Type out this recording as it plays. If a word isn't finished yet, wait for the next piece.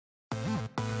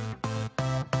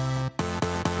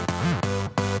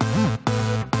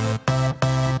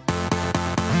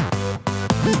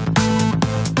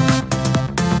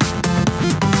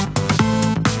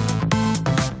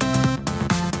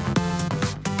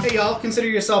Hey y'all, consider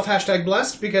yourself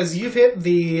 #blessed because you've hit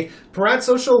the Parade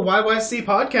Social YYC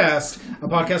podcast, a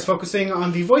podcast focusing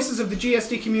on the voices of the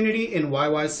GSD community in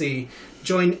YYC.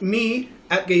 Join me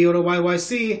at Gayoda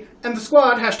YYC and the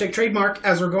squad, #trademark,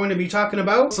 as we're going to be talking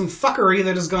about some fuckery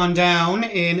that has gone down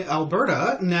in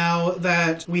Alberta now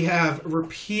that we have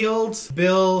repealed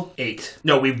Bill 8.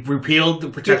 No, we've repealed the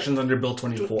protections under Bill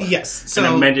 24. Yes. And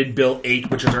amended Bill 8,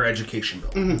 which is our education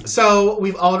bill. Mm-hmm. So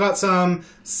we've all got some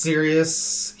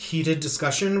serious, heated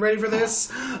discussion ready for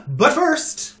this. But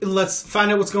first, let's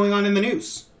find out what's going on in the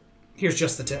news. Here's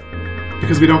just the tip.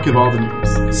 Because we don't give all the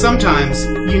news. Sometimes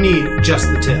you need just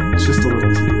the tip. It's just a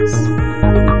little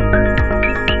tease.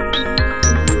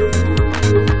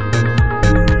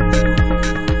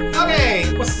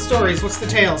 Okay, what's the stories? What's the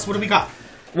tales? What do we got?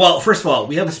 Well, first of all,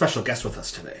 we have a special guest with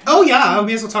us today. Oh yeah, we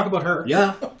may as well talk about her.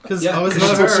 Yeah. Because Yeah, I was 'cause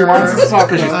about that's her. what she wants to talk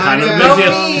Because she's about. kind of a I big know.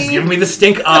 deal. She's giving me the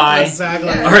stink eye. Exactly.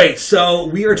 All right, so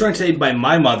we are joined today by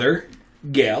my mother,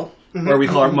 Gail, or we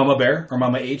call her Mama Bear, or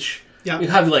Mama H. Yeah. We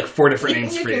have like 4 different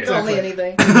names You for can you. call me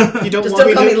anything. You don't Just want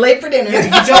don't call me to. late for dinner.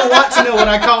 You don't want to know what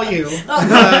I call you.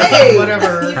 Hey,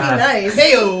 whatever. You be nice.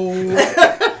 Heyo.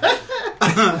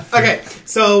 Okay,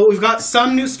 so we've got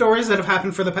some new stories that have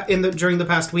happened during the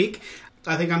past week.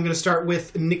 I think I'm going to start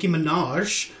with Nicki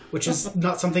Minaj, which is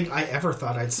not something I ever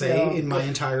thought I'd say in my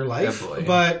entire life. Oh, boy.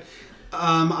 But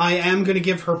I am going to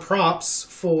give her props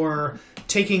for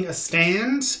taking a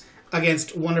stand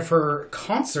against one of her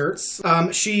concerts.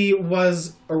 She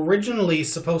was originally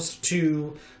supposed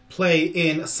to play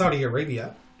in Saudi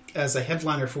Arabia as a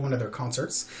headliner for one of their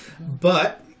concerts.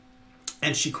 But,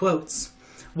 and she quotes,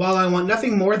 "While I want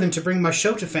nothing more than to bring my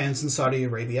show to fans in Saudi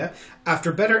Arabia,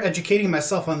 after better educating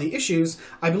myself on the issues,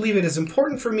 I believe it is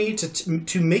important for me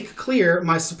to make clear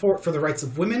my support for the rights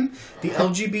of women, the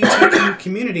LGBTQ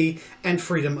community, and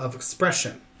freedom of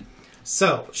expression."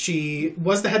 So, she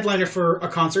was the headliner for a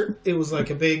concert. It was like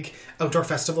a big outdoor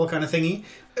festival kind of thingy.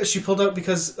 She pulled out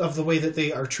because of the way that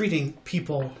they are treating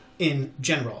people in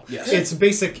general. Yes. It's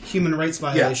basic human rights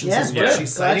violations Yeah, is what good.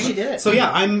 she's Glad citing. she did it. So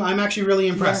yeah, I'm actually really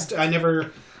impressed. I never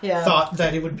Yeah. thought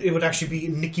that it would actually be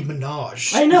Nicki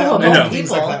Minaj. I know, that would of all do things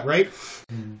people. like that, right?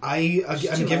 I'm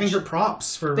too giving much. her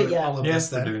props for But yeah. all of Yes,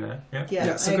 this. for Then doing that. Yeah. Yeah,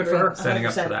 Yeah, so I good for agree. her. Standing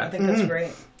up for 100%. that. I think that's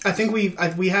great. I think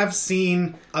we have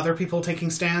seen other people taking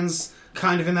stands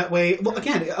kind of in that way. Well,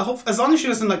 again, I hope, as long as she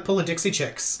doesn't like pull a Dixie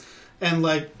Chicks and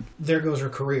like there goes her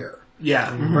career.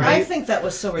 Yeah. Right? I think that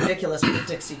was so ridiculous with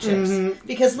the Dixie Chicks.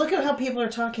 Because look at how people are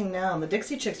talking now. And the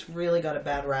Dixie Chicks really got a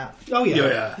bad rap. Oh yeah.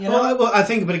 Yeah. You know? Well, I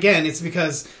think, but again, it's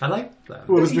because I like that.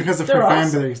 Well, it was because of They're her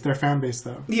awesome. their fan base,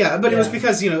 though. yeah, but it was Yeah.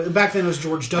 because back then it was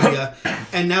George W.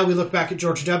 And now we look back at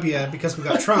George W. because we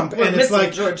got Trump, We're and it's missing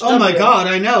like, George oh my W.. God,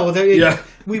 I know. Yeah.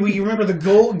 We remember the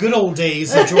good old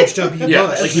days of George W. Yeah,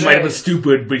 Bush. like he might have been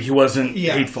stupid, but he wasn't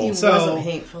Yeah. hateful. He So- wasn't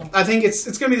hateful. I think it's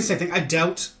going to be the same thing. I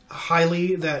doubt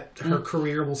highly that her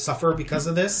career will suffer because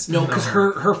of this. No, because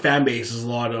her fan base is a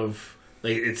lot of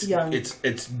like it's Young. it's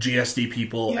GSD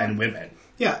people Yeah. and women.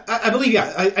 Yeah, I believe,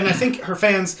 and I think her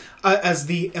fans, as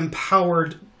the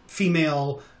empowered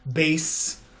female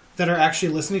base that are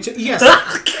actually listening to, yes,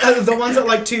 the ones that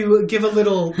like to give a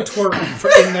little twerk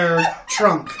in their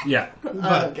trunk. Yeah.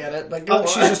 I don't get it, but go on.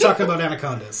 She's just talking about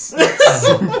anacondas.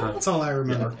 That's all I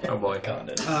remember. Oh boy.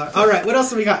 All right, what else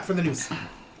do we got for the news?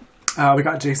 We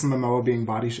got Jason Momoa being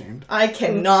body shamed. I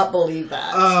cannot believe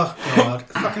that. Oh, God.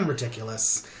 Fucking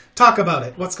ridiculous. Talk about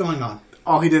it. What's going on?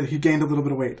 All he did, he gained a little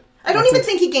bit of weight. I don't That's even it.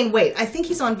 think he gained weight. I think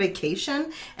he's on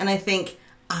vacation, and I think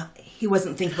he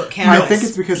wasn't thinking about cameras. I think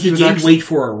it's because He he was gained actually... weight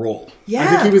for a role. Yeah, I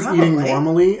think he was probably. eating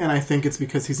normally, and I think it's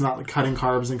because he's not like, cutting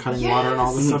carbs and cutting water and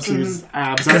all this stuff, so his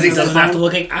abs... Because he are doesn't have to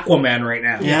look like Aquaman right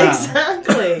now. Yeah.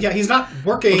 Exactly. Yeah, he's not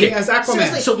working Okay. as Aquaman.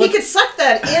 Seriously, So he let's- could suck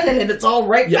that in and it's all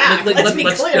right Yeah, back. Let's be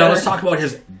clear. let's talk about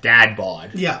his dad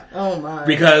bod. Yeah. Oh my.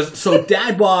 Because so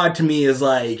dad bod to me is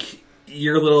like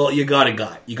you got a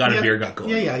gut. You got a Yeah. beer gut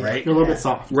going. Yeah, right? You're a little bit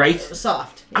soft. Right?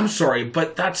 Soft. I'm sorry,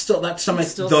 but that stomach,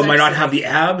 It's still though it might not sexy. have the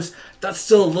abs, that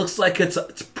still looks like it's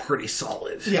pretty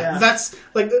solid. Yeah, Yeah. that's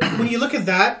like when you look at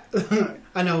that.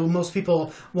 I know most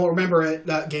people won't remember it.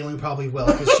 Galen probably will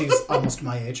because she's almost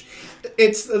my age.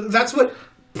 That's what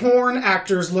porn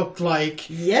actors looked like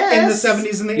Yes. in the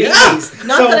 70s and the Yeah. 80s.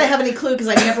 Not So- that I have any clue because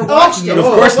I never watched it. no. Of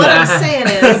course What not. I'm saying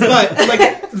is, but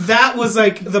like that was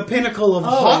like the pinnacle of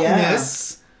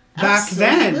hotness back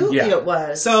then. absolutely Yeah. it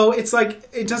was. So it's like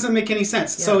it doesn't make any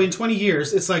sense. So Yeah. in 20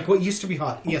 years, it's like what used to be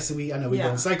hot. Yes, I know we go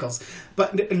Yeah. in cycles,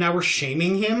 but now we're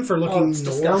shaming him for looking it's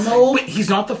disgusting. normal. But he's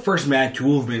not the first man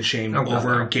to have been shamed Oh, God,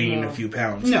 over no. gaining No. a few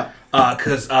pounds. No.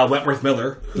 Because Wentworth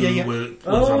Miller, who Yeah. was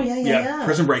Oh, on yeah.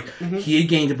 Prison Break, he had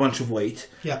gained a bunch of weight.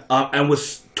 Yeah. And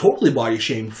was totally body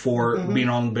shamed for being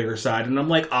on the bigger side. And I'm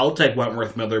like, I'll take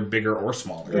Wentworth Miller, bigger or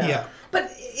smaller. Yeah. But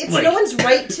it's Like- no one's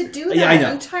right to do that. Yeah, I know.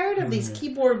 I'm tired of these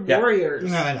keyboard Yeah. warriors.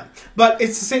 No, I know. But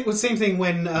it's the same thing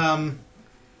when,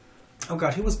 oh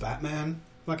God, who was Batman?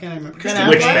 Why can't I remember? Affleck?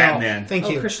 Which Bale. Batman? Thank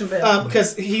you. Christian Bale.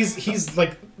 Because he's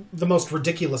like the most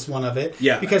ridiculous one of it.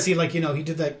 Yeah. Because he he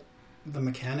did that, the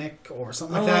Mechanic or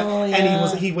something like Oh, that, yeah.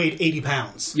 and he weighed 80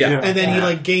 pounds. Yeah. Yeah. And then he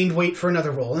Yeah. gained weight for another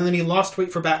role, and then he lost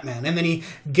weight for Batman, and then he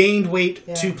gained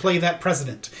weight to play that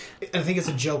president. And I think it's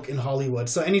a joke in Hollywood.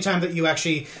 So anytime that you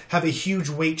actually have a huge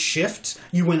weight shift,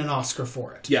 you win an Oscar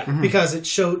for it. Yeah. Mhm. Because it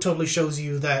totally shows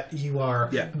you that you are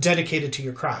Yeah. dedicated to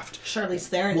your craft. Charlize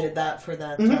Theron did that for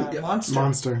that monster.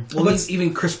 Monster. Well,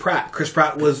 even Chris Pratt. Chris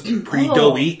Pratt was pretty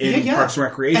doughy in Parks and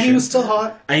Recreation. And he was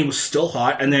still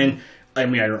hot. And then, I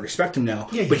mean, I don't respect him now,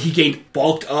 Yeah, but he gained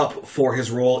bulked up for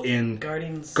his role in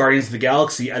Guardians. Guardians of the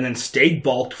Galaxy, and then stayed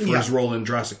bulked for Yeah. his role in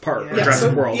Jurassic Park, or Yeah.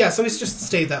 Jurassic so, World. Yeah, so he's just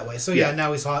stayed that way. So Yeah.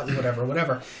 now he's hot and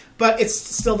whatever. But it's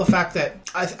still the fact that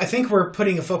I think we're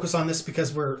putting a focus on this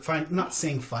because we're not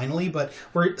saying finally, but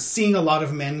we're seeing a lot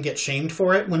of men get shamed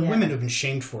for it when women have been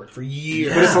shamed for it for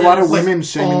years. But it's a lot of Like, women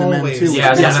shaming the men always. too.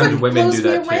 Yeah, That's sometimes what women blows do me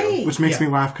that away. too. Which makes Yeah.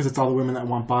 me laugh because it's all the women that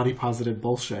want body positive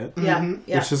bullshit. Yeah,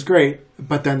 yeah. Which is great,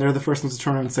 but then they're the first ones to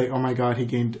turn around and say, "Oh my God, he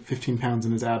gained 15 pounds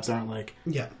and his abs aren't like."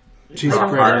 Yeah. She's Rock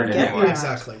great. hard Yeah. anymore.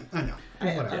 Exactly. I know.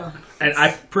 Whatever. And I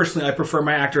prefer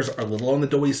my actors are a little on the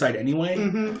doughy side anyway,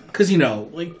 because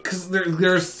because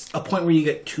there's a point where you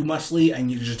get too muscly and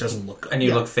it just doesn't look good. And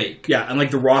you look fake. Yeah, and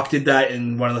The Rock did that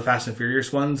in one of the Fast and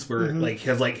Furious ones, where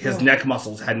his neck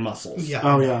muscles had muscles. Yeah.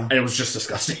 Oh yeah. and it was just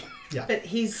disgusting. But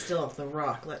he's still The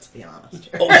Rock, let's be honest.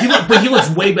 But he looks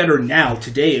way better now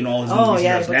today in all his movies he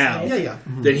yeah, does he looks now nice. Yeah.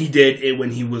 than he did it when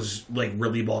he was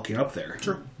really bulking up there.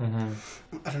 True.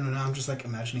 I don't know. Now I'm just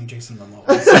imagining Jason Momoa.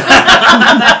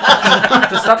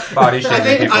 Just stop body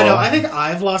shaming people. I think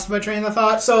I've lost my train of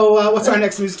thought. So what's our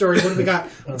next news story? What do we got?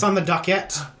 What's on the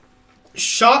docket?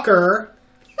 Shocker!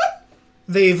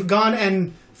 They've gone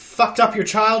and fucked up your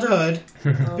childhood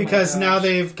because now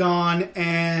they've gone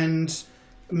and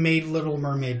made Little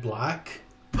Mermaid black.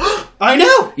 I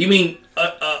know, You mean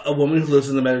a woman who lives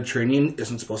in the Mediterranean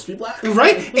isn't supposed to be black?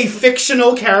 right? A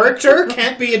fictional character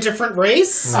can't be a different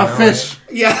race. A fish.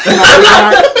 Yeah.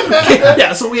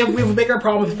 Yeah, so we have a bigger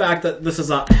problem with the fact that this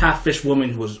is a half-fish woman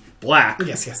who was black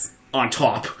Yes. on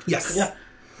top, Yes. Yeah.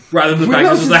 rather than the We fact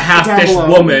know this is a she's half-fish down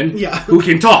below. woman Yeah. who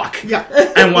can talk Yeah.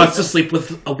 and wants to sleep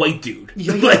with a white dude.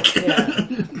 Yeah.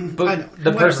 But I know.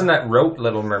 the Whatever. person that wrote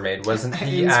Little Mermaid, wasn't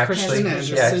he Hans actually... Christian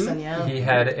Andersen. Yeah. he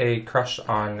had a crush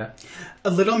on... A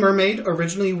Little Mermaid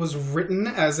originally was written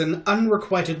as an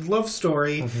unrequited love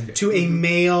story to a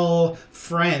male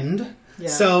friend. Yeah.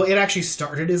 So it actually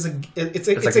started as it's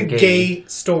like a a gay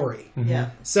story. Yeah.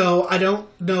 So I don't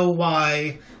know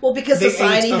why. Well, because They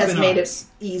society ate up has in made arms.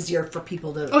 it easier for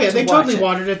people to. Oh yeah, to they watch totally it.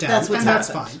 watered it down, That's what's and that's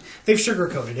happened. fine. They've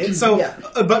sugarcoated it. So, Yeah.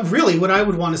 But really, what I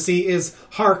would want to see is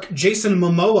Jason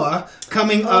Momoa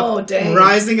coming Oh, up, dang.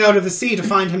 rising out of the sea to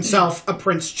find himself a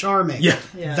Prince Charming. Yeah.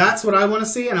 Yeah. That's what I want to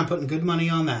see, and I'm putting good money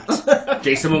on that.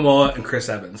 Jason Momoa and Chris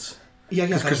Evans. Yeah,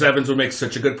 yeah. Chris Evans would make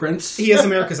such a good prince. He is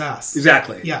America's ass.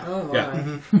 Exactly. Yeah. Oh my.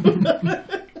 Yeah.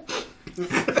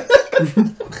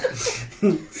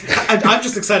 I'm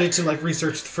just excited to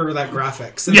research for that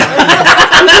graphics. And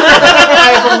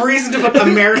I have a reason to put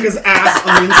America's ass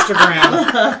on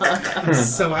Instagram. I'm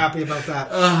so happy about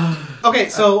that. Okay,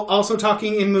 so also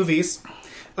talking in movies,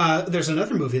 there's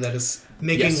another movie that is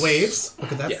making Yes. waves.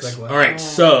 Look at that Yes. segue. All right,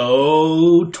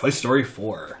 so Toy Story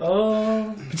 4.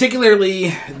 Oh.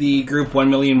 Particularly the group 1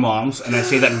 Million Moms, and I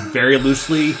say that very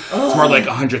loosely. It's more like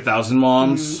 100,000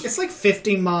 moms. It's like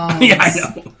 50 moms. Yeah, I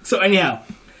know. So anyhow,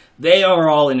 they are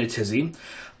all in a tizzy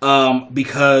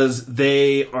because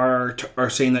they are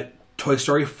saying that Toy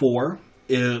Story 4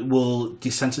 will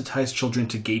desensitize children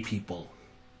to gay people.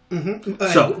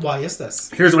 So why is this?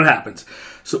 here's what happens.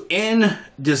 So in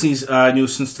Disney's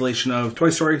newest installation of Toy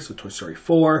Story, so Toy Story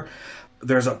 4,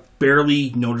 there's a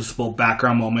barely noticeable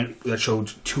background moment that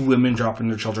showed two women dropping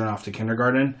their children off to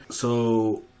kindergarten.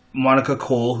 So Monica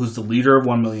Cole, who's the leader of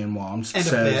 1 Million Moms, And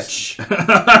says... a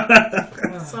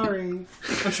bitch. Sorry.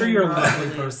 I'm sure you're a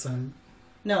lovely person.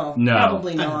 No, No.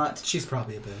 probably I know. not. She's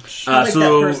probably a bitch. I like that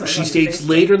So person she on states Facebook.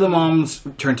 later the moms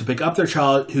turn to pick up their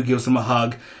child, who gives them a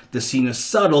hug. The scene is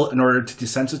subtle in order to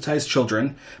desensitize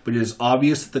children, but it is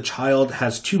obvious that the child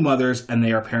has two mothers and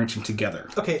they are parenting together.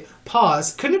 Okay,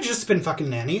 pause. Couldn't it just been fucking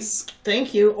nannies?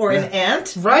 Thank you. Or an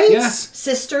aunt, Right? Yeah.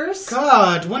 sisters.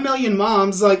 God, 1 million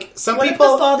moms. Like, some What people...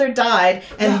 if the father died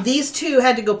and Yeah. these two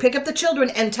had to go pick up the children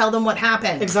and tell them what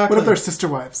happened? Exactly. What if they're sister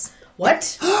wives?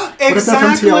 What? What if they're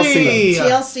from Exactly.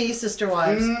 TLC Sister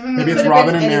Wives. Maybe it's Could have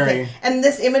Robin been and anything. Mary. And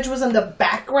this image was in the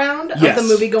background Yes. of the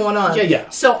movie going on. Yeah, yeah.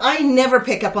 So I never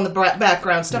pick up on the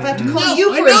background stuff. I have to call No,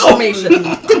 you I for know. information.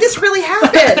 Did this really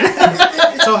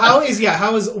happen? So how is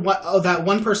that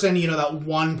one person, that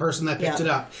one person that picked Yeah.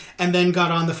 it up and then got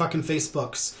on the fucking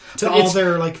Facebooks to But all it's-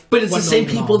 their, like, But it's the 1 same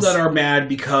million people moms. that are mad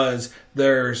because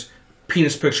there's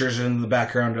penis pictures in the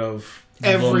background of The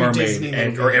Every Little Mermaid Disney and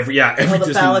movie. or every All the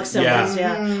Disney, phallic symbols,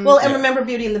 yeah. Well, and remember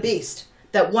Beauty and the Beast.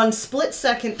 That one split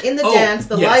second in the Oh, dance,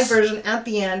 the yes. live version at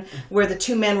the end, where the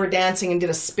two men were dancing and did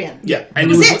a spin. Yeah, That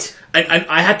was it.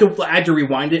 I had to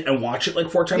rewind it and watch it like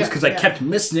 4 times Yeah. because I Yeah. kept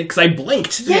missing it because I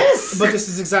blinked. Yes. But this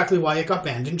is exactly why it got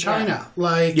banned in China.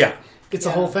 Like, Yeah. it's a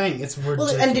Yeah. whole thing. It's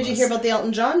ridiculous. Well, and did you hear about the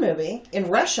Elton John movie in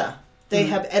Russia? They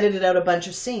have edited out a bunch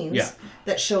of scenes Yeah.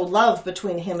 that show love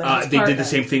between him and his They partner. did the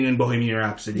same thing in Bohemian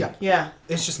Rhapsody. Yeah. Yeah.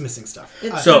 It's just missing stuff.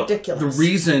 It's So ridiculous. the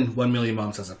reason 1 Million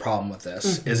Moms has a problem with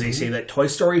this is they say that Toy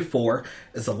Story 4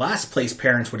 is the last place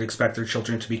parents would expect their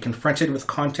children to be confronted with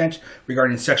content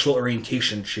regarding sexual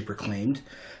orientation, she proclaimed.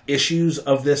 Issues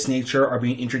of this nature are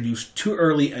being introduced too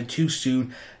early and too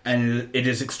soon, and it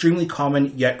is extremely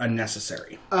common yet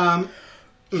unnecessary.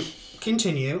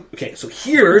 Continue. Okay, so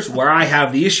here's where I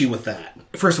have the issue with that.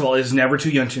 First of all, it is never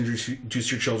too young to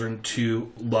introduce your children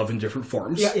to love in different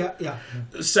forms. Yeah.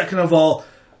 Second of all,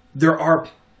 there are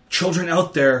children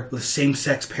out there with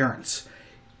same-sex parents.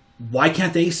 Why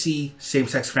can't they see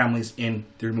same-sex families in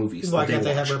their movies? Why that can't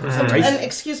they watch? have representation? And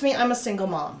excuse me, I'm a single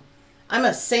mom. I'm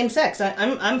a same sex.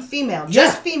 I'm female, Yeah.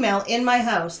 just female in my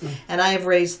house, and I have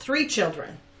raised 3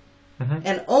 children,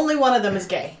 and only one of them is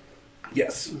gay.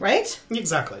 Yes. Right?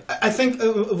 Exactly. I think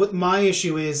what my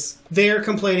issue is, they're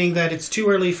complaining that it's too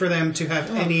early for them to have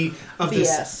any of this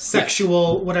BS.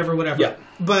 sexual whatever. Yeah.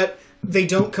 But they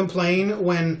don't complain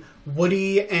when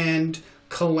Woody and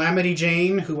Calamity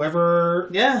Jane, whoever...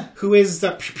 Yeah. Who is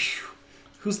the...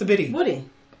 Who's the biddy? Woody.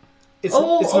 It's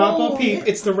not Bo Peep. yeah.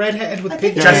 It's the redhead with I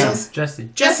pig think nails. Jesse.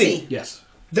 Jesse. Yes.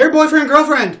 Their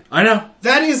boyfriend-girlfriend. I know.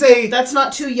 That is a... That's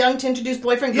not too young to introduce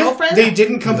boyfriend Yeah, girlfriend. They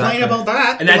didn't complain Exactly. about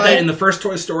that. And at Like- that, in the first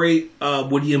Toy Story,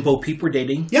 Woody and Bo Peep were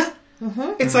dating. Yeah.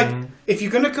 It's like, if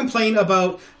you're going to complain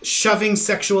about shoving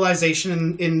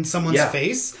sexualization in someone's Yeah.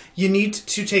 face, you need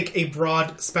to take a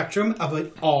broad spectrum of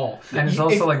it all. And it's You-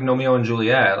 also if- like Romeo and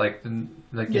Juliet, you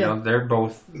Yeah. know, they're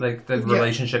both like the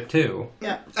relationship too.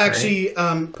 Yeah. actually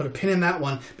put a pin in that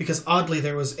one, because oddly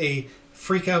there was a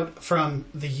freak out from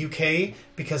the UK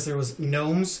because there was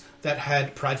gnomes that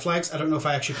had pride flags. I don't know if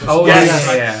I actually posted Oh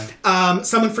that. yeah.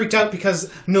 Someone freaked out because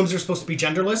gnomes are supposed to be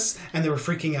genderless, and they were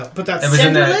freaking out. But that's It was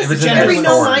in the- Genderless. it was in Every the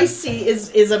gnome store. I see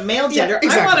is a male gender. I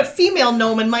exactly. want a female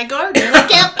gnome in my garden, and I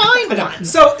can't find one.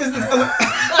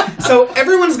 So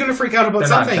everyone's going to freak out about They're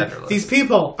not something. genderless. These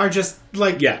people are just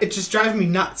like, Yeah. it's just driving me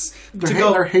nuts.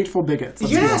 They're hateful bigots.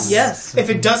 let's be Yes. honest. Yes. If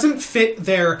it doesn't fit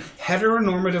their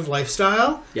heteronormative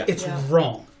lifestyle, Yeah. it's Yeah.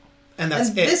 wrong. And that's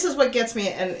And it. this is what gets me,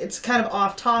 and it's kind of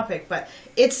off topic, but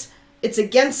it's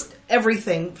against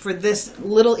everything for this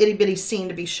little itty bitty scene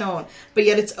to be shown. But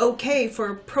yet it's okay for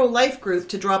a pro-life group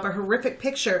to drop a horrific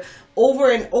picture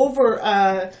over and over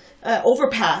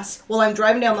overpass while I'm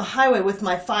driving down the highway with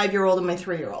my 5-year-old and my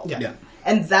 3-year-old. Yeah. Yeah.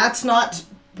 And that's not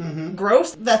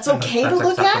gross. That's okay That's to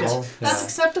look acceptable. at. Yeah. That's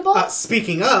acceptable.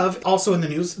 Speaking of, also in the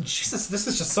news, Jesus, this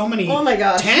is just so many Oh my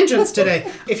gosh. tangents today.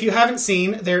 If you haven't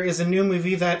seen, there is a new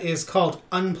movie that is called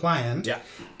Unplanned. Yeah.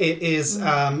 It is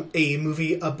a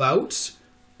movie about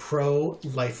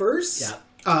pro-lifers.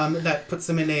 Yeah. That puts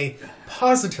them in a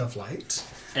positive light.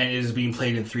 And it is being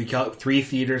played in 3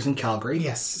 theaters in Calgary.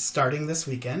 Yes, starting this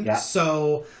weekend. Yeah.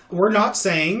 So we're not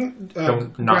saying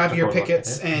Don't knock grab the your photo of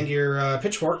pickets it. and your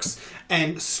pitchforks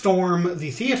and storm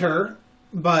the theater,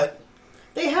 but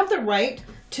They have the right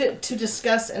to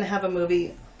discuss and have a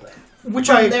movie which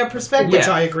from I their perspective. which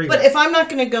I agree But with. if I'm not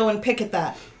going to go and picket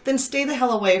that, then stay the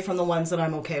hell away from the ones that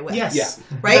I'm okay with. Yes,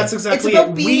 Yeah. Right? That's exactly it's about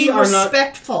it. being We are not.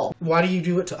 respectful. Why do you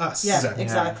do it to us? Yeah, Exactly.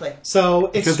 exactly. So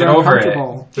it's Because Get they're over it.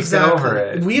 uncomfortable. Just get over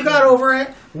it. We got over it.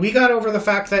 We got over the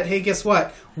fact that, hey, guess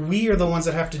what? We are the ones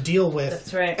that have to deal with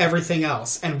That's right. everything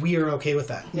else, and we are okay with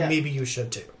that. Yeah. Maybe you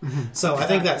should too. So I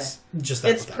think that's just that.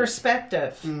 It's with that.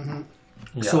 perspective.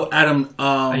 Yeah. So, Adam,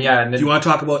 yeah, and do you want to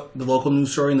talk about the local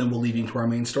news story, and then we'll lead into our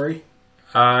main story?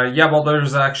 well,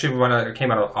 there's actually one that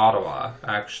came out of Ottawa,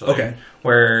 actually. Okay.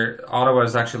 Where Ottawa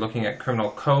is actually looking at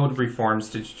criminal code reforms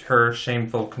to deter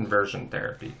shameful conversion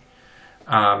therapy.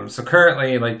 So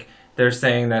currently, like, they're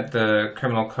saying that the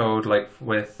criminal code, like,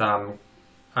 with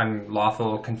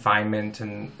unlawful confinement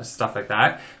and stuff like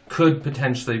that, could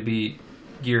potentially be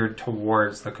geared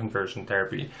towards the conversion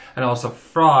therapy. And also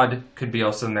fraud could be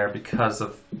also in there because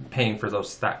of paying for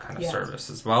that kind of service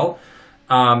as well.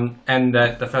 And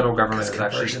that the federal government is actually...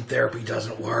 Conversion therapy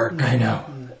doesn't work. I know.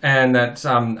 And that,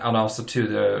 and also, too,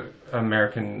 the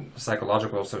American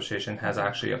Psychological Association has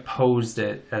actually opposed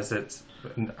it as it's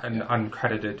an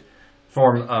uncredited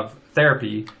form of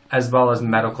therapy, as well as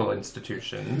medical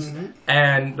institutions. Mm-hmm.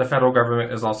 And the federal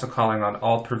government is also calling on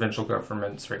all provincial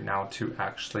governments right now to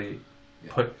actually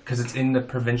because it's in the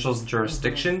provincial's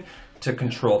jurisdiction to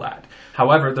control that.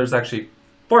 However, there's actually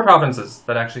 4 provinces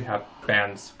that actually have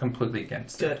bans completely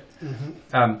against it.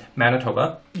 Mm-hmm.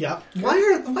 Manitoba. Yeah. Why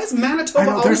is Manitoba I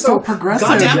know, they're also so progressive.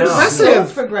 goddamn Yeah. progressive?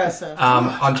 So progressive.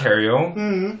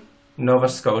 Ontario. Nova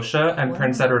Scotia, and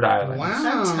Prince Edward Island.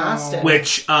 Wow. Fantastic.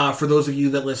 Which, for those of you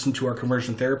that listened to our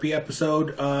conversion therapy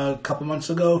episode a couple months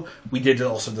ago, we did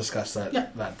also discuss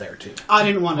that there too. I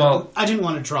didn't want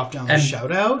to drop down the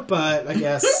shout out, but I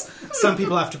guess some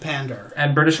people have to pander.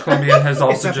 And British Columbia has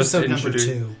also It's just episode number introduced.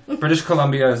 2. British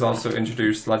Columbia has also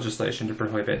introduced legislation to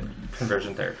prohibit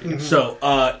conversion therapy. Mm-hmm. So,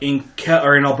 in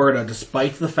Alberta,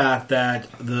 despite the fact that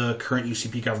the current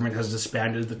UCP government has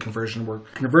disbanded the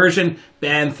conversion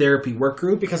ban therapy work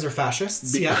group Because they're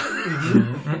fascists. Yeah.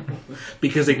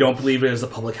 because they don't believe it is a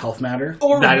public health matter,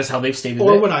 Or- that is how they've stated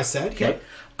Or it. what I said. Okay.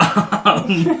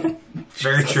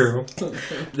 Very true.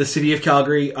 The city of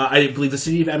Calgary, I believe the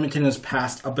city of Edmonton has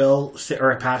passed a bill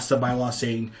or passed a bylaw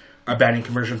saying banning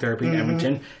conversion therapy in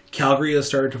Edmonton. Calgary has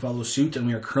started to follow suit, and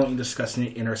we are currently discussing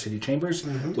it in our city chambers,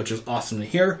 which is awesome to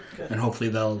hear. Good. And hopefully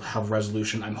they'll have a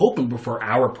resolution, I'm hoping, before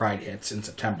our Pride hits in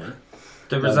September.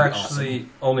 There was That'd be actually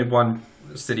only one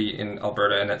city in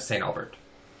Alberta, and it's St. Albert,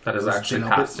 that has actually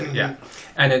St. passed Albert? it. Yeah,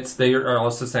 and they are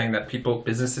also saying that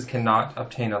businesses cannot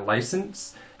obtain a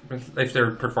license if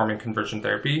they're performing conversion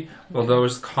therapy. Well,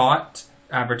 those caught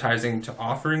advertising to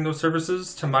offering those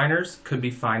services to minors could be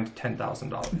fined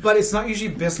 $10,000. But it's not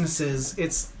usually businesses;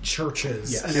 it's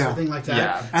churches and everything like that.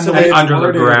 Yeah, And so the way it's under the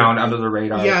worded- ground, under the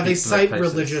radar. yeah, they places. cite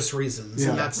religious reasons,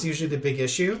 and Yeah. that's usually the big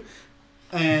issue.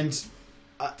 And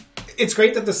it's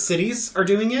great that the cities are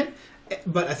doing it,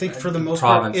 but I think for the most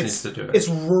part, Province needs to do it. it's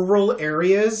rural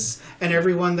areas and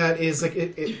everyone that is like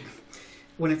it.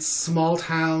 When it's small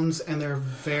towns and they're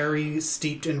very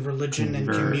steeped in religion and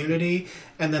community,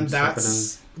 and then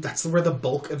that's where the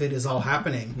bulk of it is all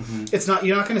happening. Mm-hmm. It's not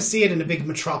you're not going to see it in a big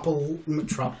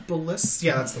metropolis.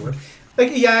 Yeah, that's the word.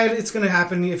 Like, yeah, it's going to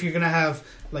happen if you're going to have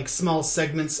like small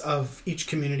segments of each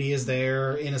community is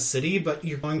there in a city, but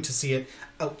you're going to see it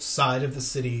outside of the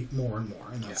city more and more,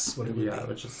 and that's what it would be.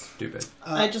 which is stupid.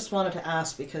 I just wanted to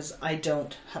ask because I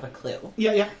don't have a clue.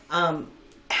 Yeah.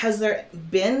 Has there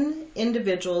been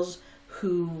individuals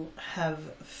who have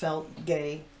felt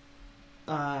gay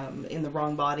in the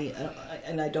wrong body,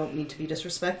 and I don't mean to be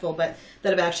disrespectful, but that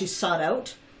have actually sought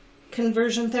out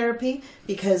conversion therapy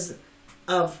because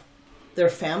of their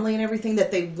family and everything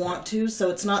that they want to, so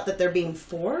it's not that they're being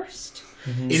forced?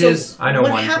 It So is. I know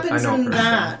what one. happens I know a in person.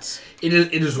 that? It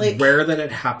is Like- rare that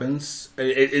it happens.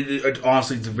 It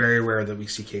honestly, it's very rare that we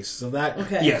see cases of that.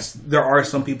 Okay. Yes, there are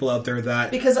some people out there that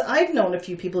Because I've known a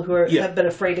few people who have been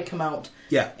afraid to come out,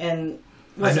 and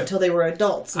wasn't until they were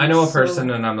adults. I know a So- person,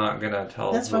 and I'm not going to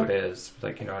tell That's who fine. it is.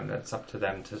 Like, and it's up to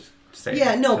them to say.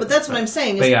 Yeah, no, but that's what I'm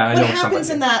saying. Is But yeah, I what know happens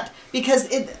somebody. in that, because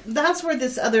that's where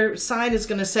this other side is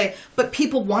going to say, but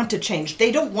people want to change. They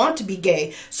don't want to be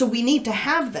gay, so we need to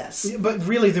have this. But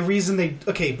really, the reason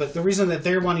the reason that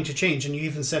they're wanting to change, and you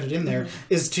even said it in there,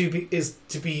 is to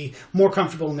be more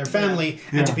comfortable in their family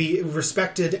and to be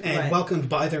respected and welcomed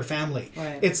by their family.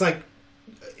 Right. It's like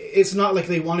it's not like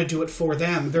they want to do it for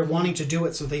them; they're wanting to do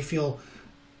it so they feel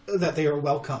that they are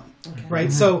welcome,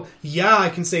 right? So yeah, I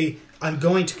can say I'm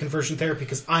going to conversion therapy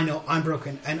because I know I'm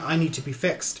broken and I need to be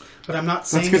fixed. But I'm not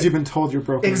saying That's because you've been told you're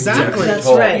broken. exactly. That's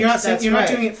right. You're not saying, That's you're right.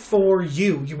 not doing it for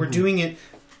you. You were doing it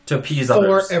to appease for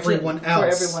others. everyone For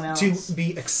else, everyone else. to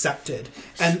be accepted,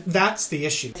 and that's the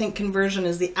issue. I think conversion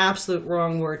is the absolute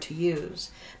wrong word to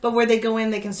use. But where they go in,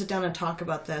 they can sit down and talk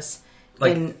about this.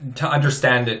 to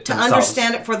understand it to themselves.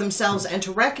 understand it for themselves and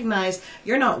to recognize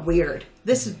you're not weird.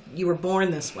 You were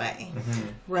born this way,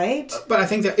 right? But I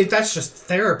think that's just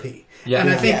therapy. Yeah. And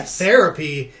I think Yes.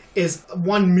 therapy is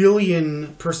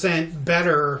 1,000,000%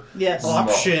 better Yes.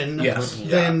 option Yes.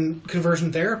 than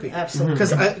conversion therapy. Absolutely.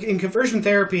 Because in conversion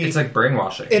therapy, It's like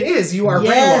brainwashing. it is. You are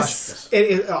Yes.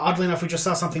 brainwashed. Oddly enough, we just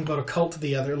saw something about a cult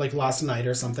last night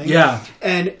or something. Yeah.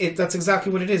 And that's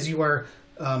exactly what it is. You are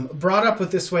brought up with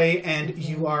this way, and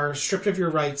you are stripped of your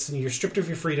rights, and you're stripped of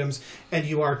your freedoms, and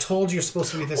you are told you're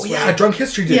supposed to be this way. Yeah, Drunk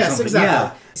History did Yes, something. exactly.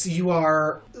 Yeah. So you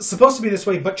are supposed to be this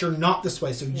way, but you're not this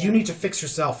way. So you need to fix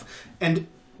yourself and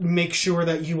make sure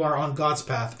that you are on God's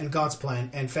path and God's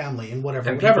plan and family and whatever.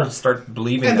 and people start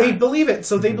believing And that. they believe it,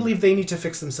 so they believe they need to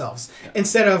fix themselves.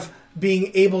 Instead of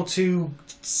being able to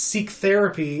seek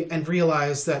therapy and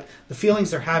realize that the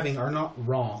feelings they're having are not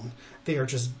wrong. They are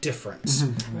just different.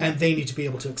 And they need to be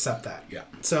able to accept that. Yeah.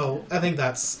 So I think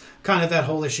that's kind of that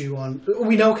whole issue on...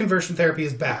 We know conversion therapy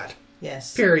is bad.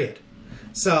 Yes. Period.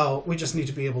 So we just need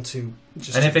to be able to...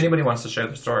 just And if anybody wants to share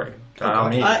the story, by all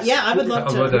means. Yeah, I would love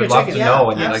to. I would We're love to taking- know,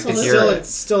 and you'd like to absolutely. hear it.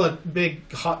 It's still a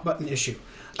big hot button issue.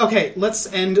 Okay,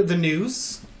 let's end the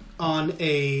news on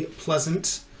a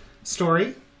pleasant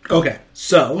story. Okay,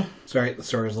 so... Sorry, the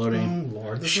story is loading. Oh,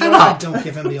 Lord. This Shut is why I up. don't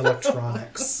give him the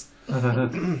electronics.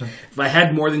 If I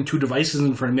had more than 2 devices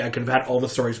in front of me, I could have had all the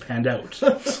stories panned out.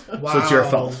 Wow. So it's your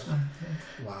fault.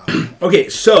 Wow. Okay,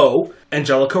 so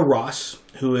Angelica Ross,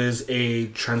 who is a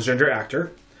transgender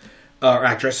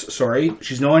actress, sorry.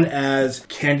 She's known as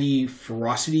Candy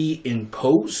Ferocity in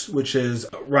Pose, which is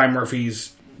Ryan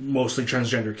Murphy's mostly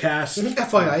transgender cast.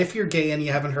 FYI, if you're gay and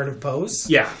you haven't heard of Pose,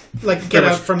 Yeah. like get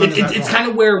out from under that It's wall. kind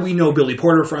of where we know Billy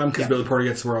Porter from, because Billy Porter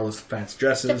gets to wear all his fancy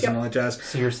dresses and all that jazz.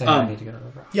 So you're saying I need to get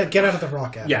over Yeah, get out of the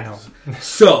rock, Adam. Yeah.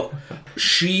 So,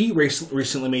 she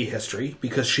recently made history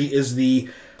because she is the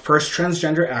first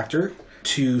transgender actor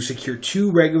to secure 2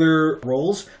 regular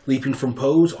roles, leaping from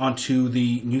Pose onto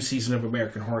the new season of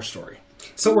American Horror Story.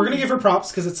 So we're going to give her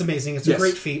props because it's amazing. It's a Yes.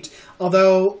 great feat.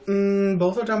 Although,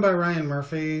 both are done by Ryan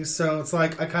Murphy, so it's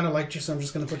like, I kind of liked you, so I'm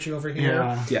just going to put you over here.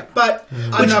 Yeah. Yeah. But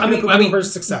I'm not going to I put mean, her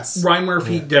success. Ryan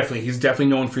Murphy, he's definitely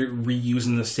known for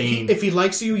reusing the same. If he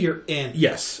likes you, you're in.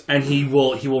 Yes, and he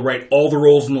will write all the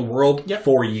roles in the world Yep.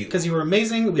 for you. Because you were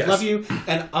amazing. We Yes. love you.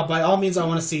 And by all means, I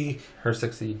want to see her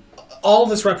succeed. all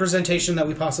this representation that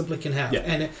we possibly can have. Yeah.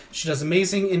 And she does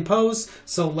amazing in Pose,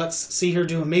 so let's see her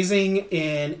do amazing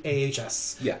in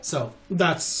AHS. Yeah. So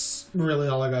that's really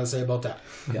all I got to say about that.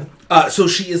 Yeah. So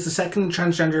she is the second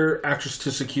transgender actress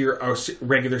to secure a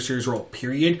regular series role,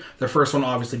 period. The first one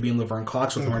obviously being Laverne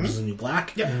Cox with Orange is the New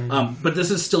Black. Yep. But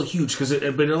this is still huge, but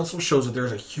it also shows that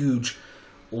there's a huge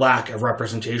lack of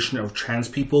representation of trans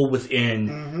people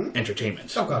within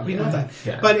entertainment. Oh God, we know that.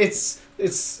 Yeah. But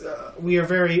we are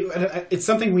very. It's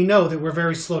something we know that we're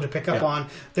very slow to pick up Yeah. on.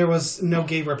 There was no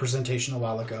gay representation a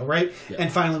while ago, right? Yeah.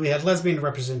 And finally, we had lesbian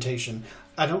representation.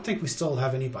 I don't think we still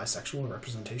have any bisexual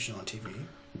representation on TV.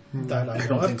 That I know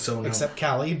don't of, think so, no. Except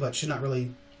Callie, but she's not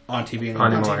really On TV anymore.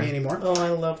 on Anymore. TV anymore. Oh, I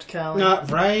loved Callie.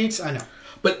 Right? I know.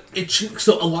 But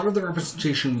so a lot of the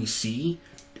representation we see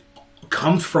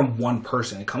comes from one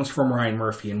person. It comes from Ryan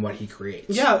Murphy and what he creates.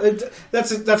 Yeah,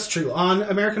 that's true. On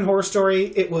American Horror Story,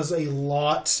 it was a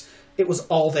lot. It was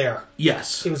all there.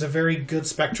 Yes. It was a very good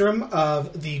spectrum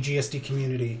of the GSD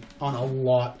community on a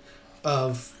lot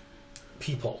of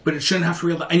people. But it shouldn't have to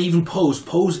realize. And even Pose.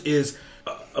 Pose is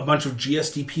a bunch of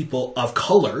GSD people of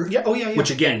color. Yeah. Oh, yeah. Which,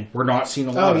 again, we're not seeing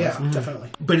a lot Oh, of. yeah, definitely.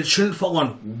 But it shouldn't fall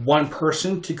on one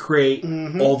person to create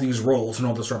all these roles and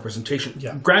all this representation.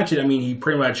 Yeah. Granted, I mean, he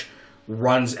pretty much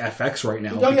runs FX right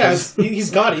now. Oh, yeah.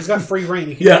 He's got free reign.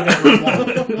 He can Yeah. do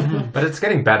whatever he wants. But it's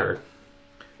getting better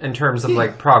in terms of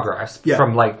like progress Yeah.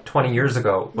 from like 20 years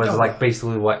ago was Oh, like yeah.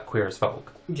 basically what Queer as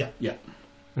Folk. Yeah. Yeah.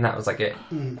 And that was like it.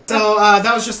 So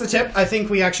that was just the tip. I think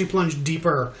we actually plunged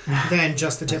deeper than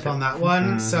just the tip on that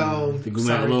one. So, I think we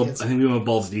sorry, went kids.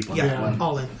 balls deep on that Yeah, one.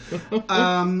 all in.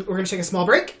 We're going to take a small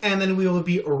break, and then we will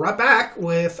be right back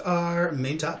with our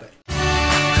main topic.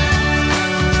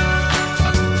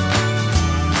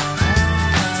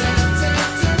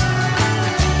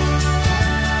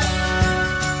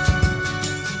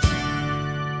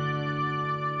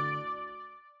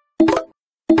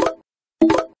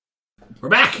 We're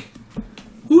back!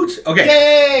 Woot! Okay.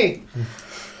 Yay!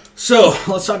 So,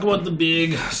 let's talk about the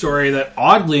big story that,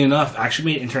 oddly enough,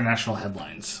 actually made international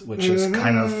headlines, which is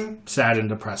kind of sad and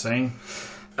depressing.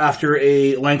 After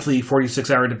a lengthy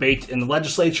 46-hour debate in the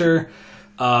legislature,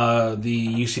 the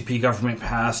UCP government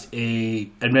passed an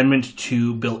amendment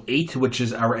to Bill 8, which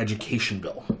is our education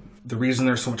bill. The reason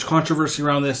there's so much controversy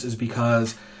around this is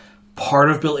because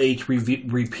Part of Bill 8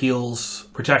 repeals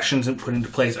protections and put into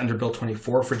place under Bill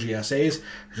 24 for GSAs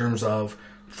in terms of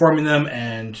forming them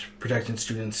and protecting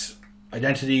students'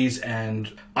 identities.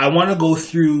 And I want to go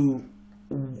through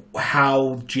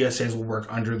how GSAs will work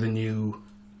under the new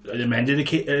amended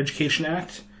Education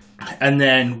Act. And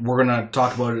then we're going to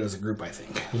talk about it as a group, I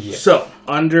think. Yeah. So,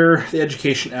 under the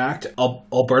Education Act,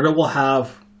 Alberta will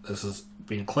have, this is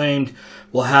being claimed,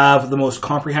 will have the most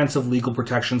comprehensive legal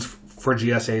protections for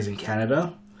GSAs in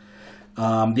Canada.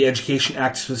 The Education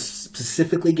Act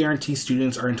specifically guarantees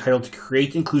students are entitled to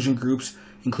create inclusion groups,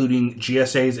 including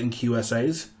GSAs and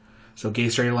QSAs, so gay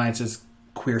straight alliances,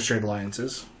 queer straight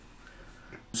alliances.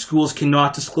 Schools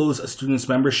cannot disclose a student's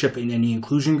membership in any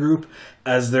inclusion group,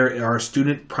 as there are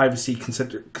student privacy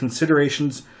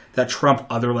considerations that trump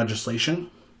other legislation.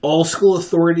 All school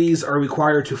authorities are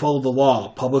required to follow the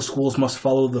law. Public schools must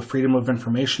follow the Freedom of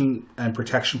Information and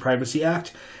Protection Privacy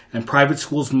Act, and private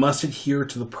schools must adhere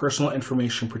to the Personal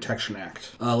Information Protection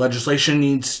Act. Legislation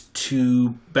needs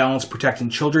to balance protecting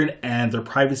children and their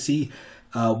privacy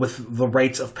with the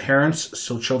rights of parents,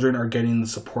 so children are getting the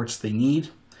supports they need.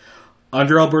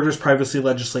 Under Alberta's privacy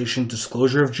legislation,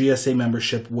 disclosure of GSA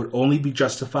membership would only be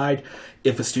justified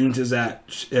if a student is at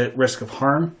risk of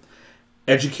harm.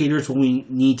 Educators will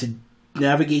need to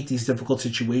navigate these difficult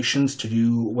situations to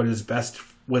do what is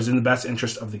in the best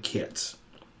interest of the kids.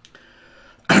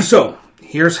 So,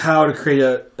 here's how to create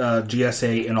a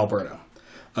GSA in Alberta.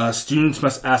 Students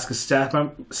must ask a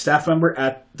staff member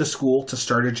at the school to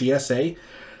start a GSA.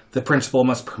 The principal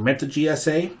must permit the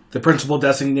GSA. The principal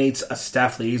designates a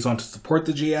staff liaison to support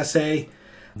the GSA.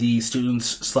 The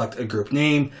students select a group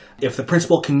name. If the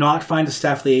principal cannot find a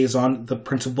staff liaison, the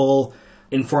principal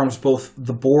informs both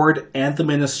the board and the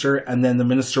minister, and then the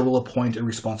minister will appoint a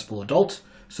responsible adult.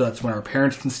 So that's when our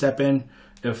parents can step in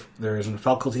if there isn't a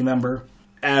faculty member.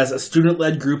 As a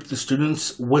student-led group, the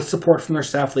students, with support from their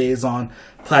staff liaison,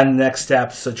 plan the next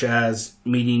steps, such as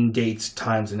meeting dates,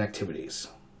 times, and activities.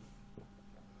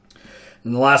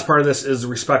 And the last part of this is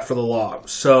respect for the law.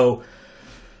 So,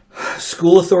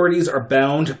 school authorities are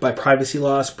bound by privacy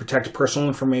laws to protect personal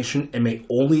information and may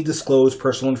only disclose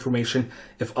personal information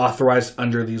if authorized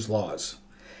under these laws.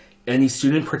 Any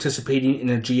student participating in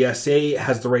a GSA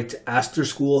has the right to ask their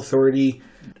school authority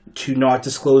to not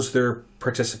disclose their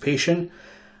participation.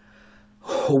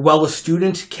 While a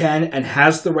student can and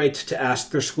has the right to ask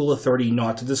their school authority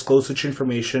not to disclose such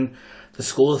information, the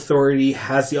school authority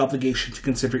has the obligation to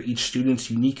consider each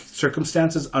student's unique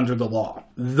circumstances under the law.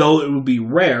 Though it would be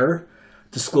rare,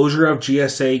 disclosure of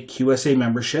GSA, QSA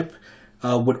membership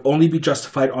would only be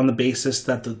justified on the basis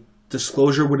that the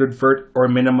disclosure would avert or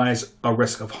minimize a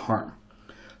risk of harm.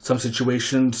 Some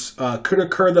situations could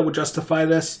occur that would justify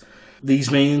this. These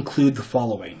may include the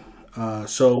following.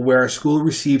 So where a school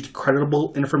received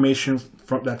credible information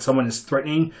that someone is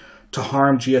threatening to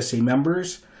harm GSA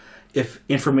members, if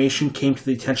information came to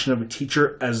the attention of a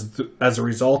teacher as a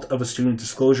result of a student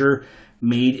disclosure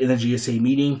made in a GSA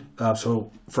meeting, so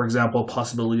for example,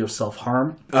 possibility of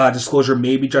self-harm, disclosure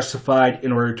may be justified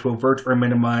in order to avert or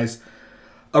minimize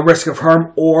a risk of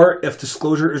harm, or if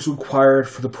disclosure is required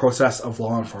for the purposes of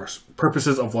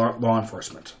law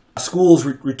enforcement. Schools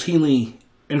routinely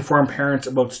inform parents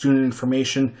about student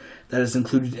information that is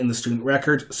included in the student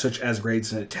record, such as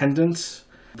grades and attendance.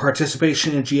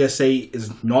 Participation in GSA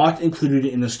is not included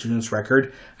in the student's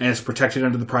record and is protected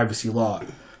under the privacy law,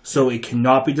 so it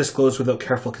cannot be disclosed without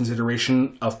careful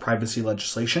consideration of privacy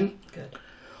legislation. Good.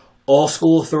 All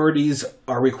school authorities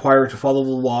are required to follow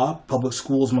the law. Public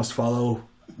schools must follow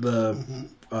the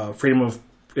Freedom of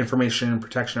Information and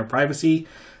Protection of Privacy,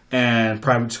 and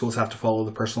private schools have to follow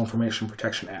the Personal Information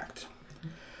Protection Act.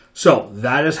 So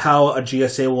that is how a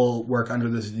GSA will work under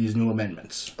these new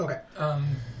amendments. Okay.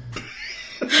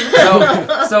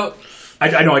 So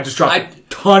I know I just dropped a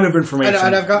ton of information.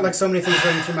 And I've got like so many things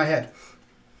running through my head.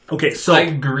 Okay, so I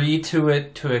agree to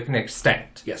it to an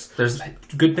extent. Yes. There's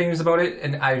good things about it,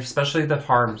 and especially the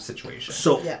harm situation.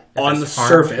 So Yeah. on the If there's harm,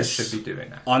 surface, it should be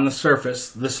doing that. on the surface,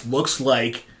 this looks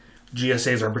like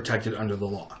GSAs are protected under the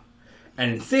law,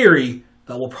 and in theory,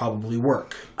 that will probably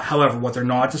work. However, what they're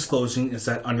not disclosing is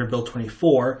that under Bill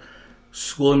 24,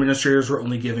 school administrators were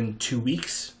only given 2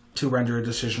 weeks to render a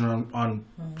decision on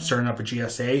starting up a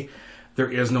GSA.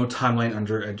 There is no timeline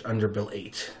under Bill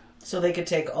 8. So they could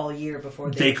take all year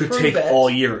before They could approve take it. all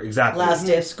year, exactly. Last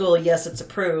day of school, yes, it's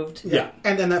approved. Yeah.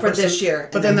 And then that For person, this year,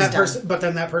 but and then then that it's person, but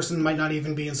then that person might not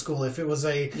even be in school. If it was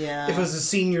a Yeah.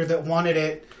 senior that wanted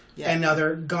it, Yeah. and now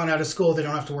they're gone out of school, they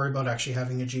don't have to worry about actually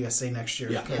having a GSA next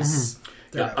year. Yeah. Because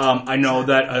they're out. I know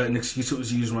that an excuse that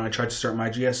was used when I tried to start my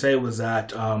GSA was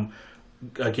that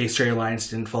Gay Straight Alliance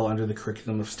didn't fall under the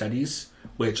curriculum of studies,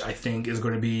 which I think is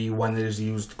going to be one that is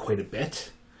used quite a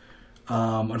bit,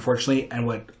 unfortunately. And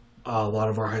what a lot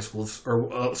of our high schools, or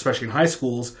especially in high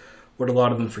schools, what a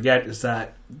lot of them forget is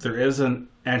that there is an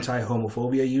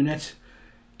anti-homophobia unit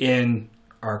in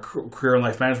our career and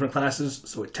life management classes,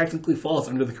 so it technically falls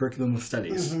under the curriculum of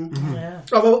studies. Yeah.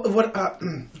 Oh, what?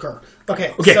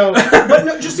 Okay. So, but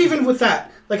no, just even with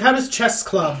that, like, how does chess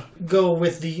club go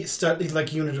with the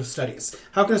unit of studies?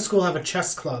 How can a school have a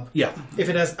chess club? Yeah. If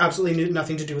it has absolutely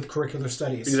nothing to do with curricular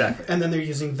studies, Exactly. and then they're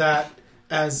using that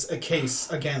as a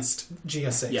case against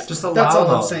GSAs. Yeah. Just That's all allow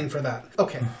I'm them. saying for that.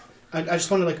 Okay. I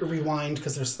just want to like rewind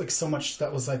because there's like so much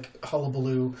that was like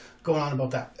hullabaloo going on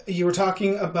about that. You were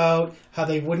talking about how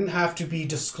they wouldn't have to be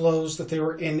disclosed that they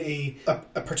were in a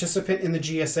participant in the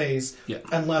GSAs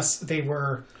unless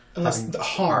the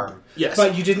harm. Yes.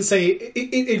 But you didn't say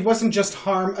it wasn't just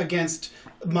harm against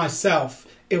myself.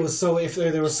 It was so if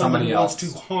there was someone Somebody who wants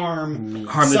else. to harm the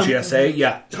some- GSA,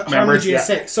 yeah. harm Members, the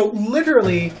GSA. yeah. So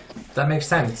literally, That makes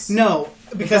sense. no.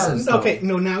 Because does,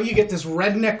 though. now you get this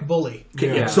redneck bully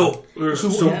Yeah. So who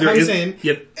there comes is, in,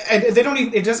 Yep. and they don't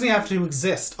even. It doesn't even have to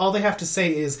exist. All they have to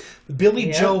say is Billy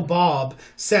Yeah. Joe Bob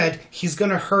said he's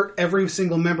going to hurt every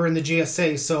single member in the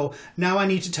GSA. So now I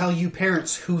need to tell you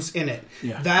parents who's in it.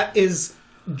 Yeah. That is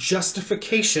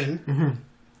justification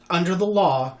under the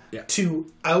law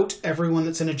to out everyone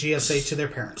that's in a GSA to their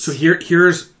parents. So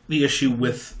here's the issue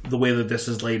with the way that this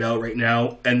is laid out right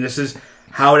now, and this is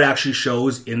how it actually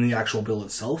shows in the actual bill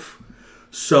itself.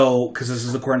 So, because this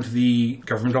is according to the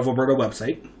Government of Alberta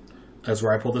website, that's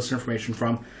where I pulled this information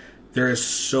from, there is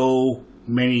so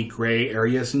many gray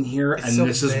areas in here, and so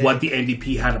this is vague. what the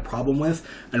NDP had a problem with,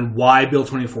 and why Bill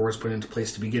 24 was put into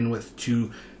place to begin with,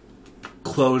 to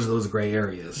close those gray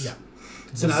areas. Yeah.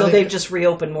 So, now So they've just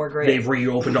reopened more graves. They've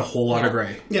reopened a whole lot of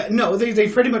gray. Yeah, no, they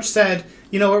pretty much said,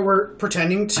 you know what, we're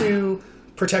pretending to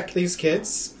protect these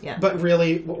kids, Yeah. but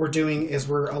really what we're doing is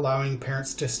we're allowing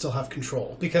parents to still have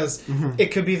control. Because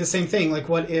it could be the same thing, like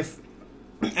what if,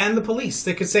 and the police,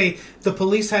 they could say, the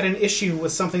police had an issue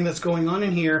with something that's going on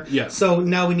in here, Yeah. so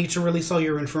now we need to release all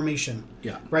your information.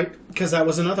 Yeah. Right? Because that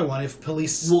was another one, if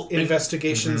police Well,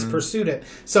 investigations pursued it.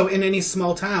 So in any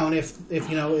small town, if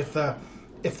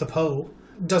the PO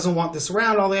doesn't want this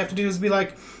around, all they have to do is be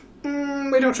like,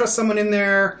 we don't trust someone in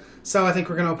there, so I think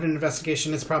we're going to open an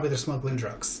investigation. It's probably they're smuggling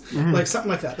drugs. Like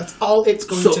something like that. That's all it's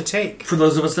going to take. For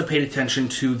those of us that paid attention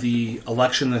to the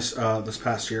election this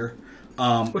past year,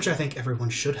 Which I think everyone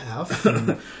should have.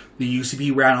 the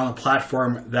UCP ran on a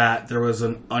platform that there was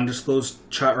an undisclosed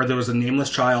child, or there was a nameless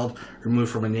child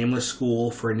removed from a nameless school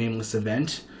for a nameless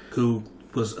event who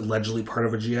was allegedly part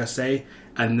of a GSA,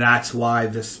 and that's why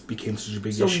this became such a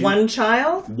big So issue. one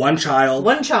child? One child.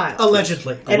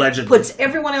 Allegedly. And Allegedly. puts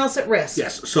everyone else at risk.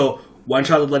 Yes, so one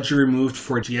child allegedly removed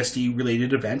for a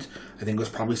GSD-related event. I think it was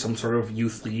probably some sort of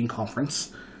youth leading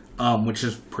conference, which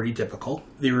is pretty typical.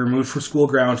 They were removed from school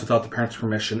grounds without the parents'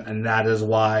 permission, and that is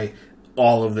why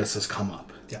all of this has come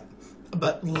up. Yeah.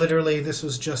 But literally, this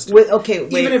was just...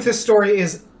 Even if this story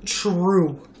is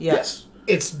true, Yes.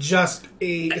 it's just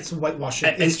it's whitewashing.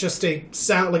 And- It's just a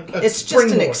sound like a it's just an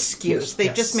springboard. excuse. They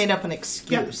Yes. just made up an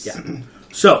excuse. Yeah.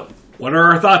 So, what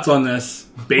are our thoughts on this?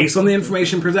 Based on the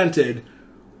information presented,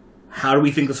 how do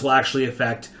we think this will actually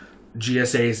affect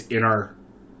GSAs in our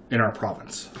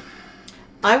province?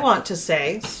 I want to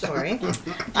say,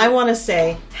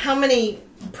 how many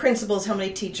principals, how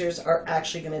many teachers are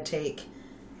actually going to take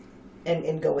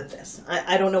and go with this?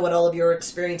 I don't know what all of your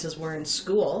experiences were in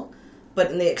school,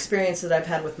 but in the experience that I've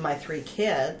had with my 3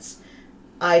 kids,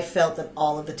 I felt that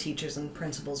all of the teachers and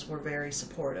principals were very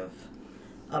supportive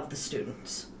of the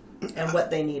students and what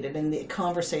they needed in the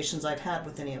conversations I've had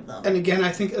with any of them. And again, I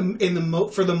think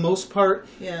for the most part,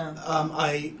 Yeah.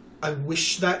 I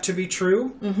wish that to be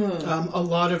true. A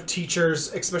lot of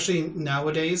teachers, especially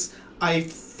nowadays, I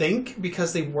think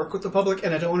because they work with the public,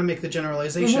 and I don't want to make the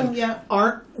generalization,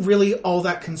 aren't really all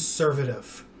that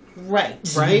conservative, Right.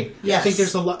 right? Yes. I think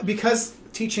there's a lot because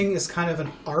teaching is kind of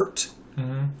an art.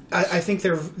 I think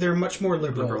they're much more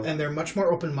liberal and they're much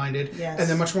more open-minded Yes. and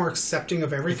they're much more accepting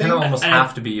of You everything. kind of almost And-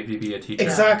 have to be if you be a teacher.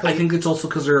 Exactly. I think it's also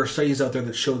because there are studies out there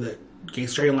that show that gay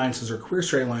straight alliances or queer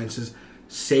straight alliances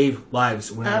save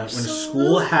lives. When a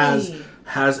school has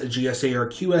a GSA or a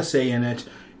QSA in it,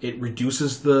 it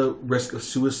reduces the risk of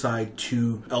suicide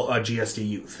to GSD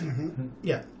youth.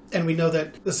 Yeah, and we know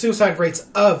that the suicide rates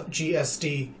of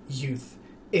GSD youth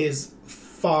is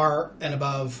far and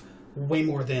above, way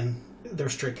more than their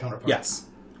straight counterparts.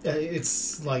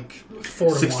 It's like 4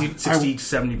 to 1. 60 to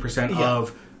 70% Yeah.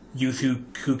 of youth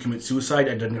who commit suicide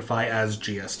identify as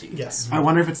GSD. Yes. I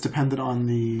wonder if it's dependent on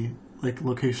the like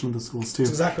location of the schools too.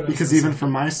 That's exactly what I was because gonna even say.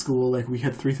 from my school, like we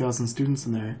had 3,000 students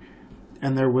in there,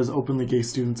 and there was openly gay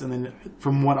students, and then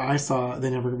from what I saw, they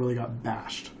never really got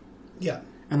bashed, Yeah.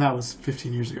 and that was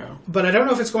 15 years ago. But I don't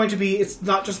know if it's going to be, it's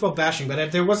not just about bashing,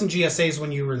 but there wasn't GSAs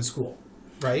when you were in school,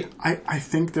 right? I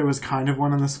think there was kind of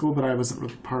one in the school, but I wasn't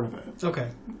really part of it. Okay.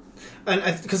 And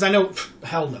because I know,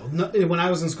 hell no. When I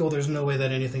was in school, there's no way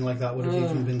that anything like that would have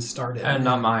even been started. And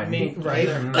not mine. Me. Right?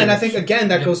 Mm. And I think, again,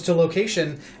 that goes to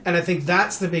location, and I think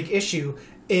that's the big issue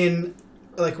in,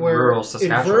 like, where... Rural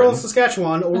Saskatchewan. In rural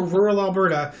Saskatchewan or rural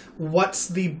Alberta, what's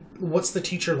the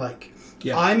teacher like?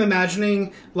 Yeah. I'm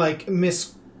imagining, like,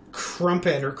 Miss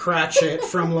Crumpet or Cratchit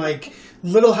from, like,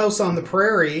 Little House on the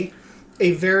Prairie,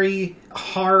 a very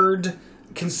hard,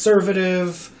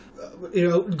 conservative...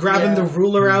 grabbing the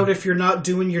ruler out if you're not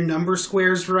doing your number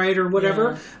squares right or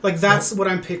whatever. Yeah. Like, that's what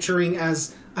I'm picturing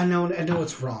as... I know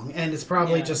it's wrong, and it's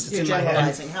probably Yeah, just it's you're in my head.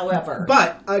 generalizing. However,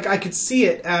 But like, I could see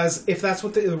it as if that's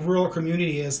what the rural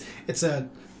community is. It's an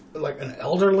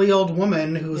elderly old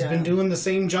woman who's Yeah. been doing the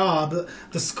same job,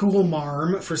 the school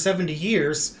marm, for 70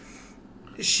 years.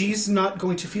 She's not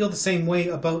going to feel the same way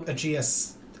about a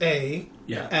GSA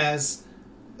Yeah. as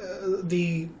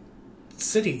the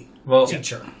city Well,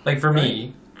 teacher. like for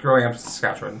me, growing up in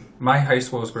Saskatchewan, my high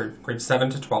school was grade 7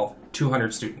 to 12,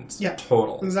 200 students Yeah.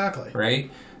 total. Exactly. Right?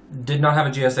 Did not have a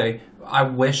GSA. I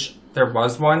wish there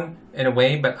was one in a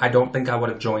way, but I don't think I would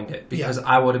have joined it because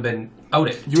I would have been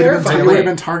outed. You would have Terrifying. been, you would have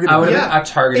been targeted. I would have Yeah. been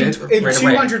targeted In right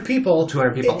 200 away. people.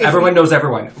 200 people. if Everyone you- knows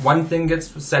everyone. One thing gets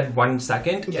said 1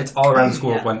 second, Yeah. it's all around the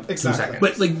school Yeah. 2 Exactly. seconds.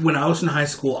 But like when I was in high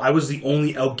school, I was the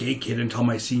only out gay kid until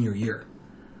my senior year.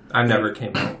 I never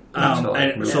came out until I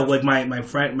And moved. so like my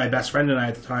best friend and I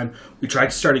at the time, we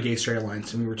tried to start a gay straight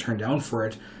alliance and we were turned down for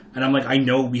it. And I'm like, I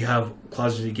know we have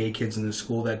closeted gay kids in this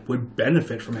school that would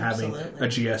benefit from having Absolutely. a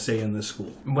GSA in this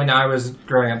school. When I was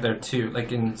growing up there too,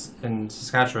 like in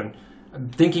Saskatchewan,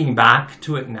 thinking back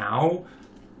to it now,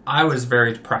 I was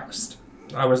very depressed.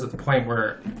 I was at the point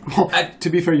where Well, to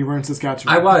be fair, you were in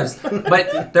Saskatchewan. I was,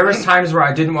 but there was times where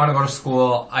I didn't want to go to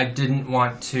school. I didn't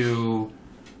want to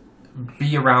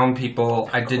be around people.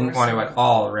 I didn't want to at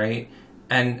all, right?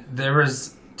 And there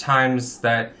was times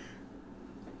that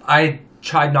I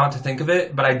tried not to think of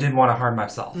it, but I did want to harm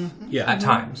myself Yeah. at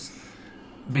times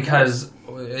because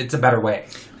it's a better way.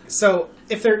 So,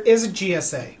 if there is a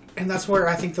GSA, and that's where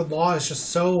I think the law is just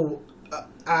so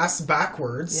ass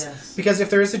backwards, Yes. because if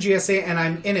there is a GSA and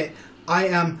I'm in it, I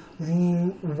am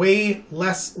way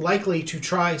less likely to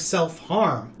try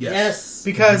self-harm. yes.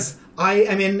 Because I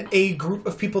am in a group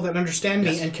of people that understand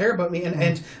me and care about me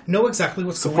and know exactly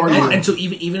what's Support going you. on. And so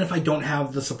even if I don't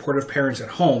have the supportive parents at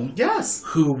home Yes.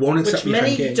 who won't accept Which me if I'm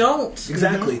many gay, don't.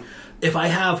 exactly. If I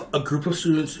have a group of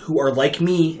students who are like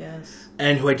me Yes.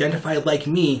 and who identify like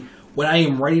me, when I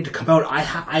am ready to come out, I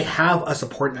have a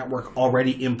support network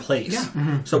already in place.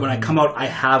 Yeah. So when I come out, I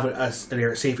have a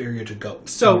safe area to go.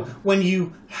 So when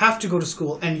you have to go to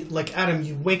school and like Adam,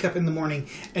 you wake up in the morning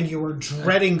and you are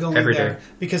dreading going Every there day.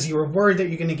 because you are worried that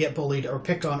you're going to get bullied or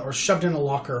picked on or shoved in a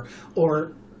locker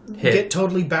or Hit. get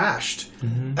totally bashed.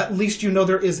 At least you know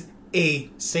there is a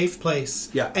safe place.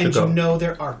 Yeah, and to you go. know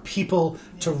there are people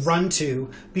to run to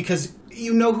because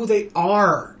you know who they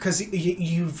are because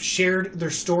you've shared their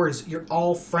stories. You're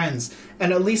all friends.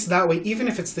 And at least that way, even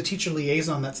if it's the teacher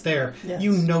liaison that's there, Yes.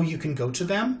 you know you can go to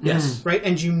them. Yes. Right?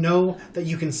 And you know that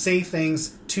you can say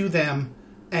things to them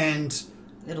and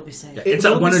It'll be safe. It's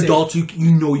will that be one safe. adult you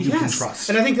know you can yes. trust.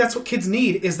 And I think that's what kids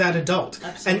need is that adult.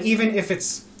 Absolutely. And even if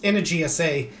it's in a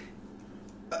GSA,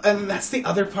 and that's the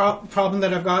other problem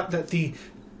that I've got, that the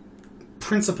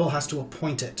principal has to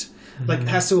appoint it. Like,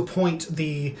 has to appoint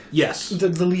the Yes. the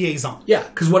liaison. Yeah,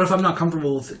 because what if I'm not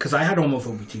comfortable with... Because I had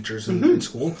homophobic teachers in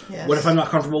school. Yes. What if I'm not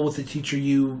comfortable with the teacher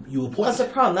you appoint? That's a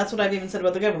problem. That's what I've even said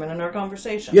about the government in our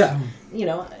conversation. Yeah. You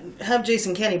know, have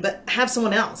Jason Kenney, but have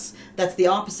someone else that's the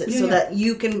opposite so yeah. that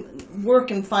you can work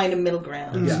and find a middle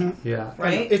ground. Yeah. Yeah.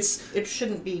 Right? It's It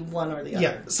shouldn't be one or the other.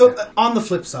 yeah. So on the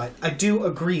flip side, I do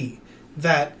agree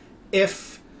that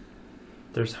if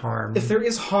There's harm. there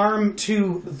is harm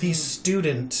to the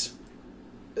student,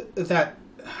 that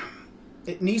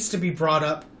it needs to be brought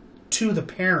up to the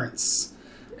parents.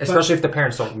 Especially if the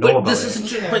parents don't know But about this it. isn't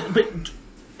just... But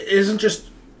it isn't just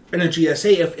in a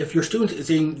GSA. If your student is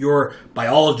in your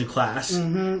biology class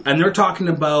and they're talking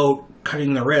about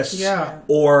cutting their wrists Yeah.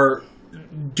 or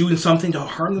doing something to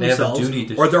harm They have a themselves, duty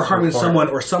to or they're harming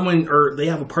report. someone, or they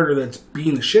have a partner that's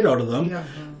beating the shit out of them, Yeah.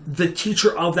 the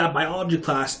teacher of that biology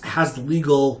class has the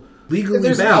legal legally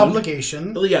There's an bound.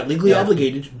 obligation. Legally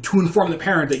obligated to inform the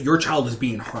parent that your child is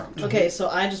being harmed. Okay, so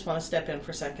I just want to step in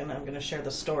for a second. I'm going to share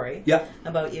the story Yeah.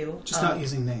 about you. Just not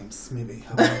using names, maybe.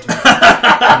 How about you?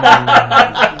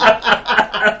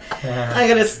 I'm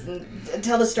going to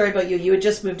tell the story about you. You had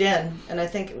just moved in, and I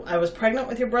think I was pregnant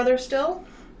with your brother still,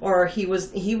 or he was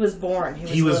born.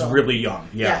 He was little. really young.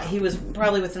 Yeah. He was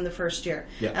probably within the first year.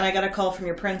 Yeah. And I got a call from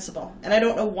your principal. And I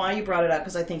don't know why you brought it up,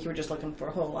 because I think you were just looking for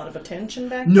a whole lot of attention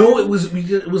back No, then.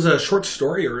 it was a short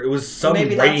story, or it was some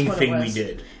Maybe that's writing what it thing we was.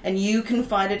 did. And you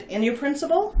confided in your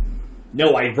principal?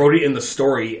 No, I wrote it in the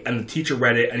story, and the teacher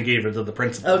read it and gave it to the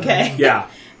principal. Okay. Yeah.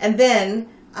 And then...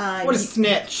 What a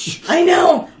snitch. I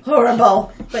know!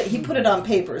 Horrible! But he put it on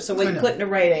paper, so when I you know. put it in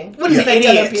writing, What an expect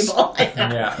other idiot. people.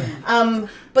 Yeah.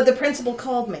 But the principal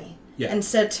called me Yeah. and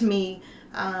said to me,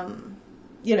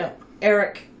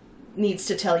 Eric needs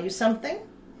to tell you something,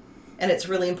 and it's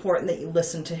really important that you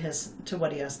listen to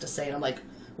what he has to say. And I'm like,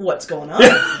 what's going on?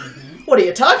 What are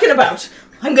you talking about?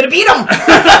 I'm going to beat him!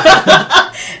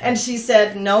 And she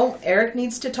said, no, Eric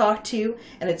needs to talk to you,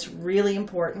 and it's really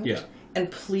important. Yeah. And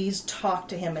please talk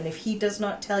to him. And if he does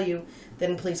not tell you,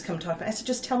 then please come talk to me. I said,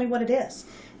 just tell me what it is.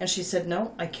 And she said,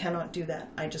 no, I cannot do that.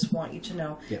 I just want you to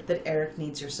know that Eric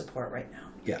needs your support right now.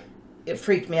 Yeah. It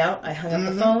freaked me out. I hung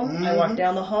up the phone. I walked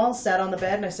down the hall, sat on the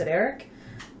bed, and I said, Eric,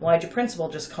 why'd your principal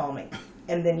just call me?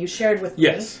 And then you shared with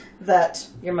Yes. me that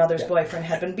your mother's boyfriend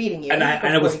had been beating you And I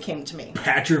before was he came to me.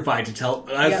 petrified to tell.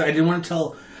 I didn't want to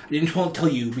tell. I didn't want to tell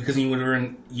you because you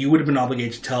would have been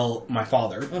obligated to tell my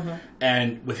father.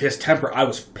 And with his temper, I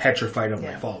was petrified of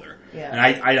my father. Yeah. And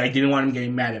I didn't want him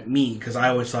getting mad at me because I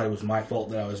always thought it was my fault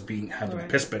that I was having the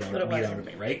piss bit out But it of me,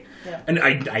 wasn't. right? Yeah. And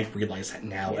I realize that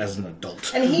now as an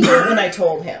adult. And he knew it when I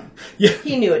told him. Yeah.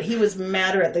 He knew it. He was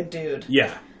madder at the dude.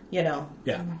 Yeah. Yeah.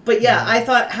 Yeah. But I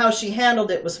thought how she handled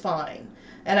it was fine.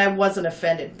 And I wasn't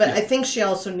offended. But I think she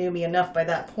also knew me enough by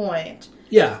that point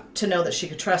Yeah. to know that she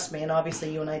could trust me. And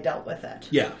obviously you and I dealt with it.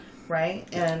 Yeah. Right?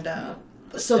 And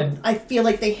so I feel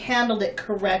like they handled it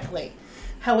correctly.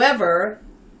 However,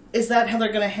 is that how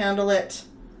they're going to handle it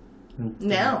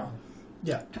now?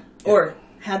 Yeah. Or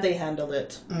had they handled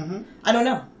it? Mm-hmm. I don't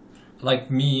know. Like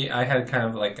me, I had kind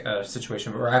of like a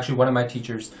situation where actually one of my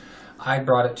teachers, I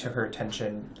brought it to her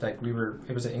attention. Like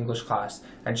it was an English class,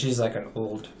 and she was an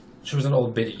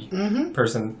old biddy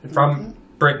person from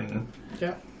Britain.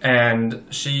 Yeah. And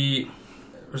she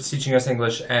was teaching us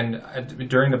English, and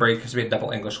during the break, because we had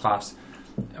double English class,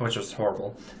 which was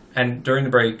horrible, and during the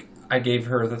break, I gave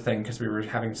her the thing, because we were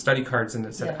having study cards, and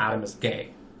it said Adam is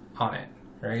gay on it,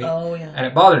 right? Oh, yeah. And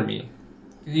it bothered me,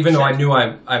 even though I knew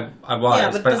I was,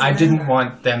 Yeah, but but I doesn't didn't matter.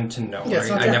 want them to know, Yeah, it's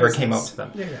right? not I their never business. came out to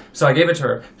them. Yeah, yeah. So I gave it to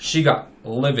her. She got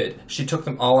livid. She took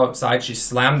them all outside, she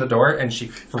slammed the door, and she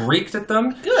freaked at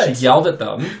them. Good. She yelled at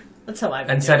them. That's how I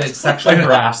And said it's sexual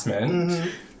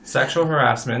harassment, sexual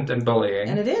harassment and bullying.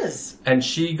 And it is. And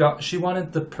she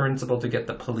wanted the principal to get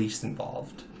the police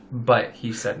involved, but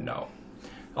he said no.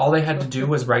 All they had to do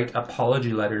was write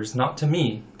apology letters, not to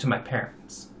me, to my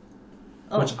parents.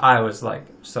 Which I was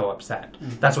so upset.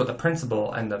 That's what the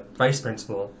principal and the vice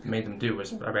principal made them do,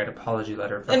 was write an apology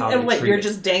letter for how they And what, you're treated.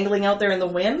 just dangling out there in the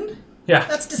wind? Yeah.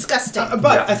 That's disgusting.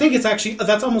 But Yeah. I think it's actually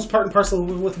that's almost part and parcel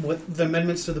with the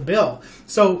amendments to the bill.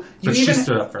 So you But she even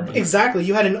stood up for me. Exactly.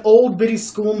 You had an old biddy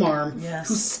school marm Yes.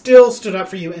 who still stood up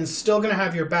for you and still going to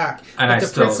have your back. And but I the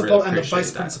still principal really and the appreciate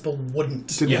vice that. principal wouldn't.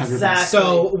 Didn't have your back. Exactly.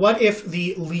 So what if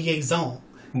the liaison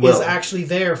is Will. actually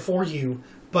there for you,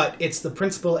 but it's the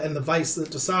principal and the vice that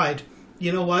decide?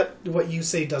 You know what you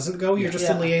say doesn't go. You're just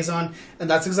a Yeah. liaison, and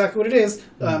that's exactly what it is.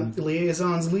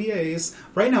 Liaisons liaise.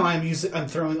 Right now, I'm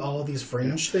throwing all of these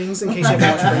Fringe things in case you haven't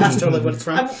watched Fringe. It's totally what it's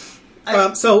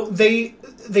from. So they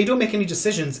don't make any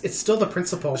decisions. It's still the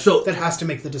principal that has to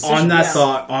make the decision. On that Yeah.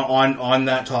 thought, on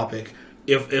that topic,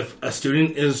 if a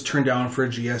student is turned down for a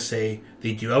GSA,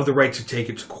 they do have the right to take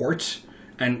it to court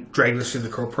and drag this through the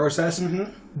court process.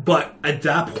 But at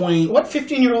that point, What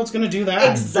 15-year-old's going to do that?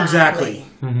 exactly?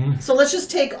 So let's just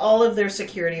take all of their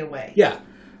security away. Yeah.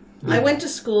 I went to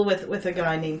school with a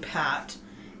guy named Pat,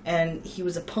 and he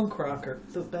was a punk rocker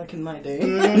back in my day.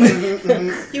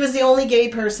 He was the only gay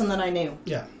person that I knew.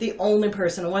 Yeah. The only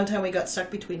person. And one time we got stuck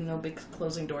between big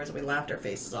closing doors, and we laughed our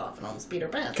faces off and almost beat our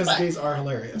pants. Because But gays are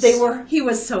hilarious. he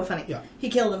was so funny. Yeah. He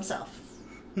killed himself.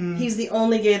 He's the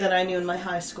only gay that I knew in my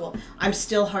high school. I'm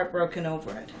still heartbroken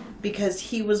over it because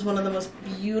he was one of the most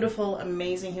beautiful,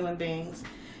 amazing human beings.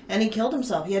 And he killed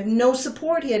himself. He had no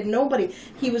support. He had nobody.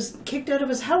 He was kicked out of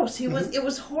his house. It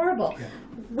was horrible. Yeah.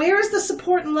 Where is the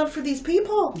support and love for these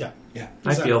people? Yeah. Yeah.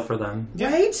 I feel for them. Yeah,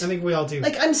 Right? I think we all do.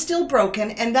 Like, I'm still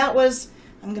broken, and that was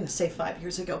I'm going to say 5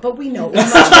 years ago, but we know it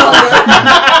was much longer.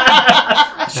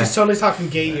 She's totally talking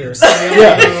gay years. So we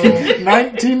all know.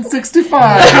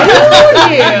 1965. Oh,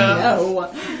 yeah.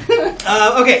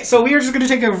 No. Okay, so we are just going to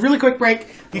take a really quick break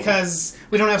because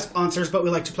we don't have sponsors, but we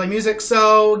like to play music.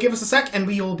 So give us a sec, and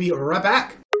we will be right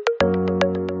back.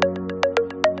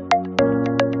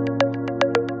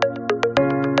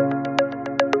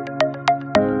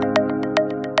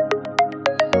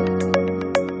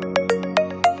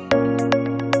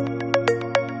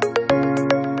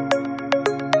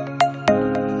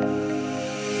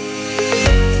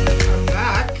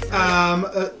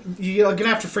 You're going to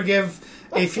have to forgive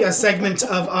a segment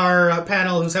of our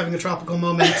panel who's having a tropical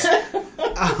moment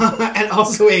and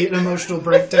also an emotional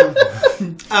breakdown.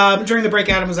 During the break,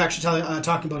 Adam was actually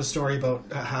talking about a story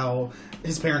about how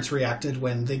his parents reacted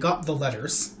when they got the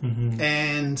letters,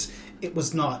 and it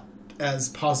was not as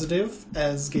positive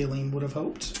as Galen would have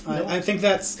hoped. Nope. I think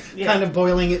that's kind of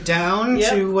boiling it down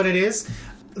to what it is.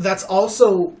 That's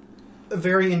also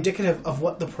very indicative of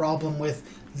what the problem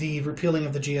with the repealing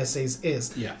of the GSAs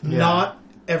is. Not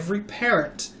every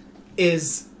parent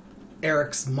is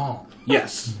Eric's mom.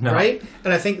 Yes. No. Right?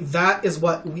 And I think that is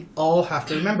what we all have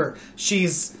to remember.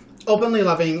 She's openly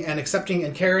loving and accepting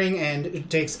and caring and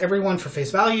takes everyone for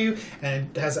face value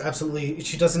and has absolutely...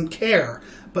 She doesn't care.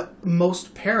 But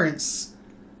most parents,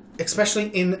 especially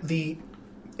in the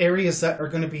areas that are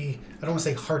going to be... I don't want to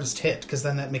say hardest hit, because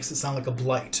then that makes it sound like a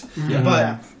blight.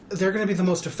 But they're going to be the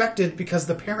most affected because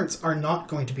the parents are not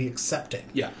going to be accepting.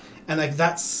 Yeah. And like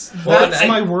that's Well,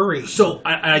 my worry. So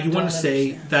I do want to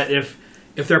say that if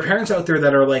there are parents out there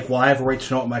that are like, well, I have a right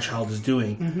to know what my child is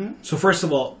doing. So first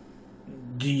of all,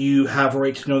 do you have a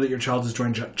right to know that your child is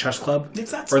joining chess club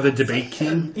Exactly. or the debate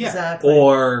team, Exactly.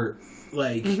 or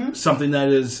like something that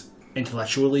is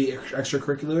intellectually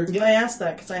extracurricular? I asked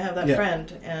that because I have that Yeah.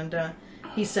 friend, and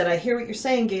he said, I hear what you're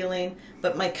saying, Galen,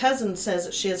 but my cousin says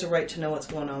that she has a right to know what's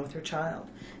going on with her child.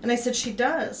 And I said, she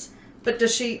does. But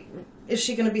is she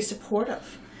going to be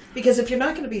supportive? Because if you're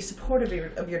not going to be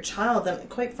supportive of your child, then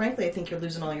quite frankly, I think you're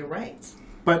losing all your rights.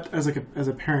 But as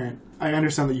a parent, I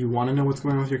understand that you want to know what's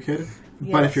going on with your kid.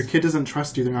 But if your kid doesn't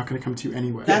trust you, they're not going to come to you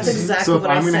anyway. That's exactly so if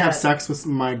what I I'm going to have said. sex with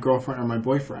my girlfriend or my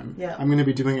boyfriend, I'm going to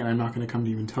be doing it and I'm not going to come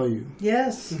to you and tell you.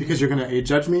 Yes. Because you're going to A,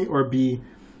 judge me, or B,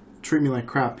 treat me like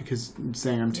crap because you're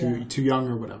saying I'm too young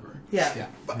or whatever. Yeah.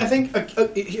 I think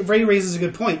Ray raises a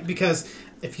good point, because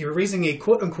if you're raising a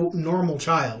quote-unquote normal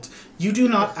child, you do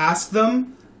not ask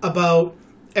them about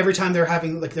every time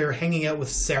they're hanging out with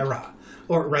Sarah.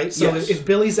 Or right? So if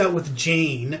Billy's out with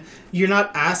Jane, you're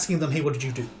not asking them, hey, what did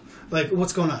you do? Like,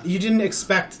 what's going on? You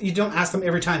don't ask them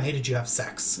every time, hey, did you have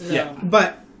sex? No. Yeah.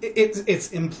 But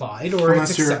it's implied or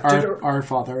Unless it's you're accepted. our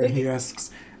father and he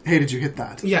asks, hey, did you hit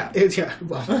that?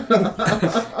 Well,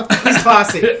 he's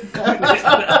classy.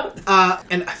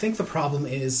 And I think the problem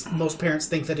is most parents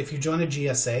think that if you join a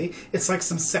GSA, it's like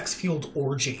some sex-fueled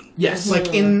orgy. Yes. Like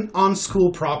on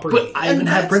school property. But I even And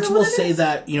had that's principals what it say is.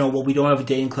 that, well, we don't have a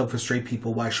dating club for straight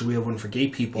people. Why should we have one for gay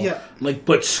people? Yeah.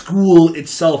 But school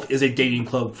itself is a dating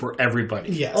club for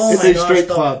everybody. Yes. Oh It's my a gosh, straight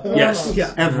the club. hormones. Yes.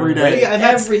 Yeah. Every day. Right. Yeah, and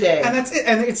that's, Every day. and that's it.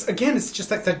 And it's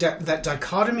just like that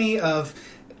dichotomy of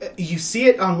you see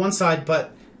it on one side,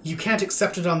 but you can't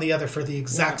accept it on the other for the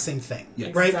exact same thing,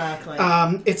 right? Exactly.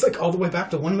 It's like all the way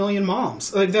back to 1 million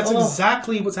moms. Like that's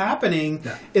exactly what's happening.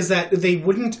 Yeah. Is that they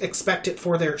wouldn't expect it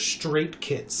for their straight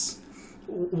kids.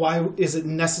 Why is it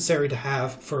necessary to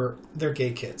have for their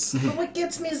gay kids? But what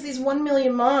gets me is these 1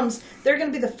 million moms, they're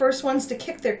going to be the first ones to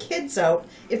kick their kids out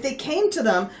if they came to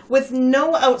them with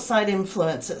no outside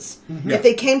influences. If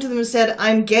they came to them and said,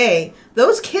 I'm gay,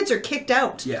 those kids are kicked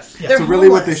out. Yes. Yeah. They're So really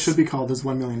what they homeless. should be called is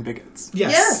 1 million bigots.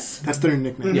 Yes. That's their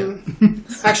nickname. Yeah.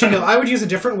 Actually, no. I would use a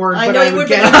different word, I but know I you would would,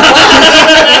 get but-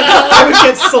 I would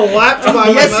get slapped by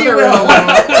Yes, my you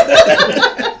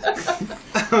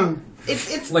mother-in-law.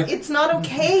 It's not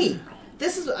okay.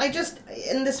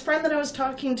 And this friend that I was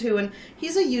talking to, and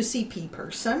he's a UCP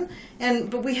person,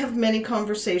 but we have many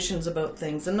conversations about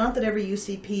things, and not that every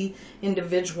UCP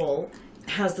individual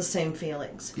has the same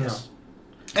feelings. Yes.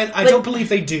 And I don't believe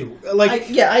they do. No. I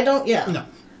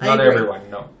Not agree. everyone,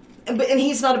 no. And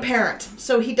he's not a parent,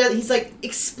 so he's like,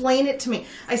 explain it to me.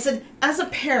 I said, as a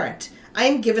parent, I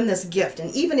am given this gift,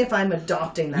 and even if I'm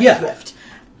adopting that gift,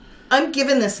 I'm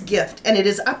given this gift, and it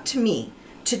is up to me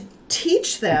to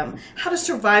teach them how to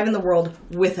survive in the world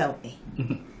without me.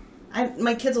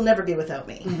 My kids will never be without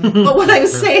me. But what I'm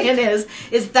saying is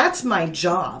that's my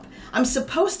job. I'm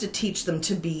supposed to teach them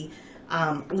to be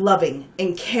loving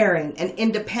and caring and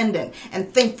independent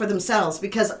and think for themselves,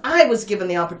 because I was given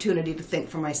the opportunity to think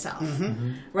for myself.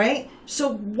 Right?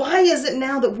 So why is it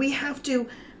now that we have to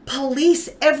police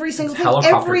every single thing.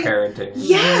 Helicopter parenting.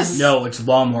 Yes. No, it's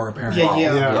lawnmower apparently.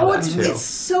 Yeah. Oh, that too. it's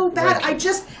so bad. I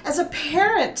just, as a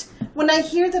parent, when I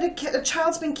hear that a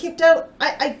child's been kicked out,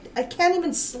 I can't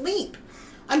even sleep.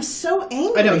 I'm so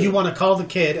angry. I know, you want to call the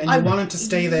kid and you want him to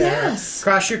stay there, Yes.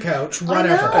 crash your couch, I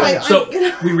whatever. know, So you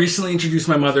know. we recently introduced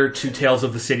my mother to Tales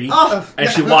of the City, Oh. and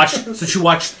she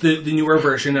watched the newer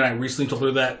version. And I recently told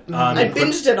her that I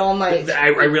binged it all night.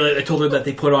 I told her that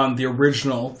they put on the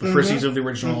original, the first season of the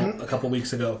original, a couple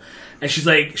weeks ago, and she's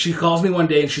like, she calls me one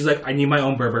day and she's like, I need my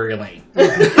own Burberry Lane.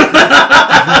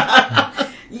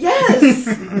 Yes.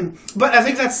 But I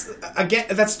think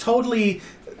that's totally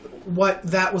what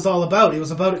that was all about. It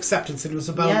was about acceptance, and it was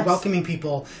about Yes. welcoming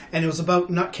people, and it was about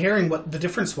not caring what the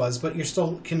difference was, but you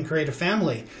still can create a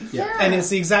family. Yeah. And it's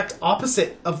the exact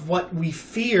opposite of what we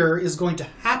fear is going to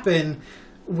happen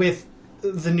with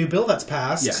the new bill that's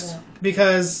passed. Yes. Yeah.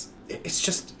 Because it's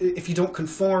just, if you don't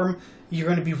conform, you're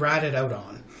going to be ratted out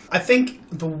on. I think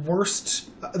the worst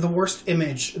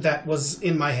image that was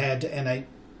in my head, and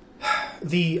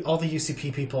all the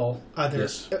UCP people,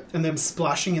 Yes. and them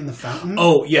splashing in the fountain.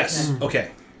 Oh yes,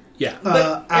 okay, yeah,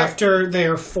 After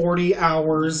their 40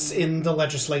 hours in the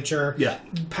legislature, Yeah.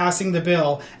 passing the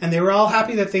bill, and they were all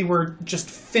happy that they were just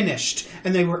finished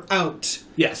and they were out.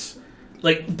 yes,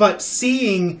 like But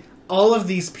seeing all of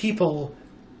these people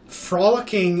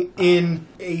frolicking in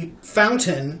a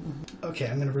fountain. Okay,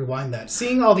 I'm going to rewind that.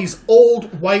 Seeing all these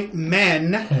old white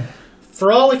men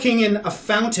frolicking in a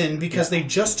fountain because they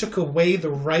just took away the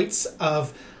rights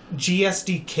of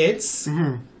GSD kids.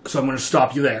 so I'm going to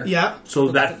stop you there. Yeah. So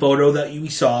that photo that you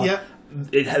saw, Yeah.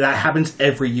 that happens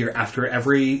every year after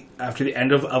the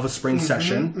end of a spring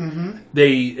session.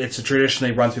 It's a tradition.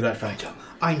 They run through that fountain.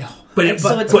 I know. But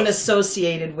So it's been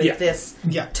associated with Yeah. this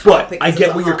Yeah. But topic. I It's get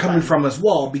a where you're hot coming button. from as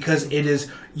well, because it is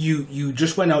you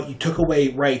just went out, you took away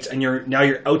rights, and you're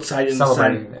outside in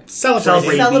Celebrating the sun. it. Celebrating.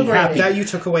 Being Celebrating. happy. That you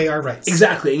took away our rights.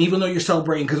 Exactly, and even though you're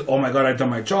celebrating because, oh my god, I've done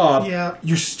my job, Yeah.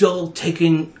 you're still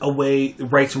taking away the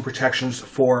rights and protections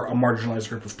for a marginalized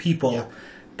group of people, Yeah.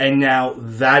 and now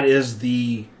that is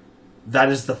the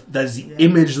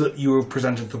image that you have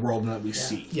presented to the world and that we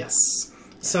see. Yes.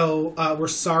 So we're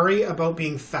sorry about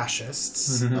being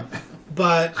fascists,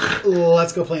 but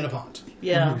let's go play in a pond.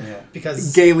 Yeah.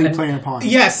 Because Gaily playing upon.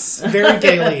 yes, very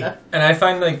gaily. And I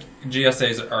find like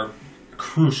GSAs are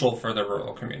crucial for the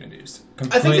rural communities.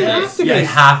 I think they have to be. They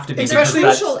have to be. Especially-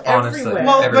 because that's Crucial honestly everywhere.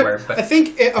 Well, everywhere. but But I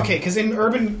think because in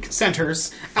urban centers,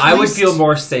 at I would least- feel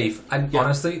more safe. And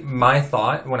honestly, my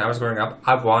thought when I was growing up,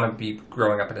 I want to be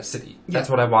growing up in a city. That's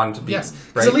Yeah. what I wanted to be. Yes. 'Cause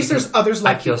right? at least there's others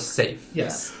like I feel you. safe.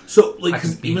 Yes. So, like, I can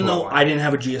 'cause be even who I though want. I didn't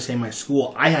have a GSA in my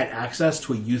school, I had access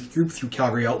to a youth group through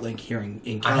Calgary Outlink here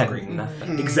in I had Calgary.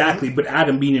 nothing. Exactly, but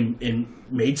Adam being in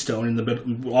Maidstone, in the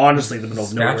honestly the middle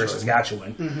of nowhere,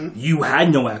 Saskatchewan. Saskatchewan, you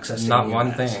had no access to Not any of one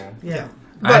that. thing. Yeah.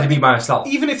 I had to be by myself.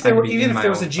 Even if I there had were, to be even in if my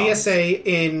there was a own GSA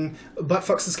in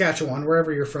Buttfuck, Saskatchewan,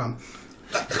 wherever you're from,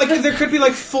 like there could be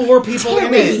like 4 people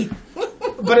in it,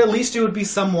 but at least it would be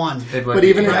someone. thoughts. It would But be,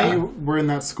 even Right. if you were in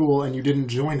that school and you didn't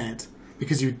join it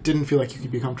because you didn't feel like you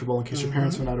could be comfortable in case your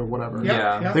parents went out or whatever,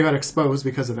 Yeah. they got exposed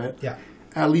because of it. Yeah.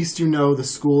 At least you know the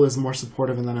school is more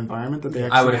supportive in that environment, that they I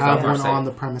actually would've felt have more one safe. on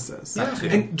the premises. That too.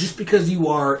 And just because you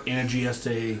are in a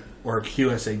GSA or a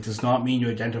QSA does not mean you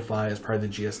identify as part of the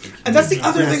GSA community. And that's the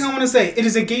other Yes. thing I want to say. It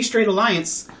is a gay-straight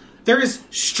alliance. There is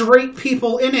straight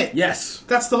people in it. Yes.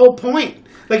 That's the whole point.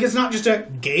 Like, it's not just a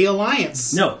gay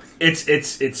alliance. No, it's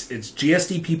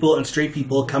GSD people and straight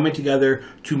people coming together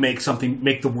to make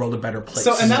the world a better place.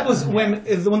 So, and that was when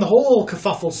the whole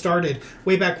kerfuffle started,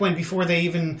 way back when, before the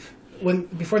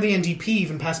NDP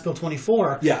even passed Bill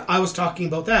 24. Yeah. I was talking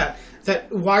about that.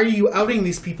 That why are you outing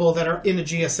these people that are in a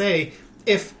GSA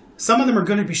if some of them are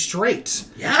going to be straight?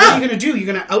 Yeah. What are you going to do?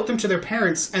 You're going to out them to their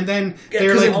parents, and then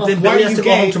they're like, then "Why Billy are has you to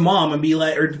go home gay?" to mom and be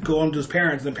like, or go home to his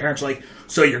parents, and the parents are like,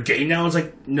 "So you're gay now?" It's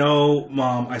like, "No,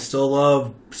 mom, I still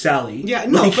love Sally." Yeah,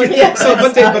 no, Like,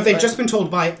 but they've just been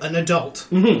told by an adult.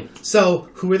 Mm-hmm. So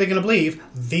who are they going to believe?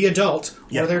 The adult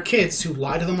Yeah. or their kids who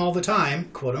lie to them all the time,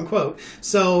 quote unquote.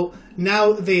 So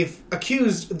now they've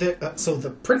accused so the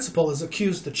principal has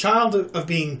accused the child of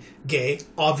being gay,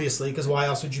 obviously, because why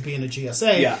else would you be in a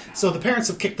GSA? Yeah. So the parents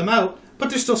have kicked them out, but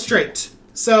they're still straight.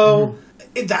 So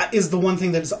that is the one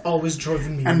thing that has always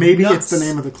driven me. And maybe nuts. it's the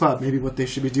name of the club. Maybe what they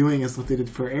should be doing is what they did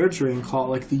for Airdrie and call it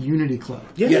like the Unity Club.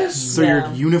 Yes. So Yeah.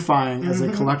 you're unifying as a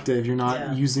collective. You're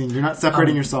not you're not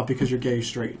separating yourself because you're gay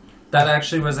straight. That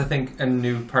actually was, I think, a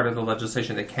new part of the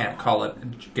legislation. They can't call it a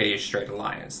gay straight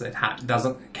alliance. It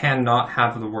cannot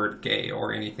have the word gay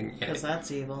or anything in Because it.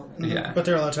 that's evil. Yeah, But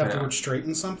they're allowed to have the Yeah. word straight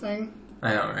in something.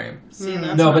 I know, right? See, and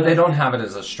that's No, not but they right. don't have it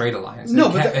as a straight alliance. No,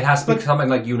 it, but it has to be but- something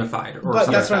like unified. Or But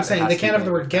something that's like what I'm that. It saying. has They to can't be have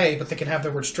the word unified. gay, but they can have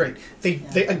the word straight. They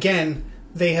again,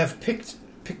 they have picked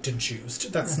and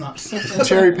choosed. That's not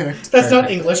Cherry picked. that's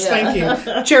not English. Yeah. Thank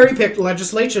you. Cherry picked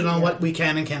legislation on what we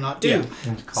can and cannot do. Yeah.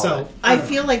 And call So it. I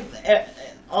feel like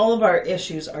all of our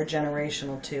issues are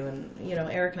generational too, and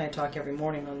Eric and I talk every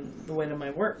morning on the way to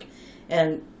my work,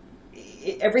 and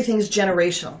everything's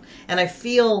generational. And I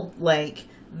feel like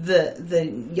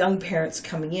the young parents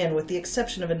coming in, with the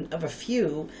exception of a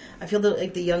few, I feel that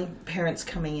like the young parents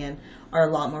coming in are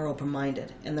a lot more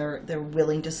open-minded, and they're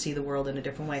willing to see the world in a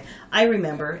different way. I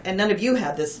remember, and none of you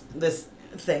had this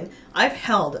thing. I've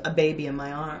held a baby in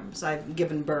my arms. I've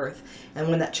given birth, and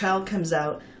when that child comes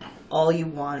out, all you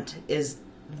want is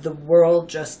the world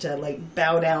just to like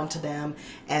bow down to them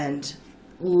and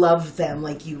love them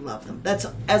like you love them. That's,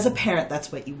 as a parent,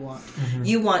 that's what you want. Mm-hmm.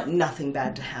 You want nothing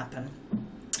bad to happen.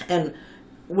 And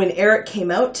when Eric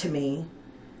came out to me,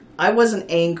 I wasn't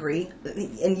angry,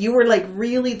 and you were like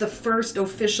really the first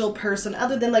official person,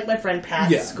 other than like my friend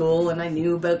Pat at school, and I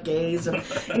knew about gays and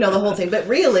the whole thing. But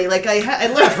really, like I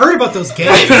I've heard about those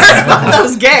gays. about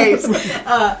those gays.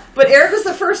 But Eric was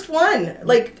the first one,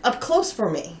 like up close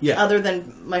for me, Yeah. other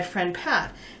than my friend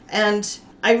Pat. And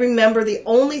I remember the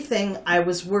only thing I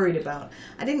was worried about,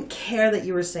 I didn't care that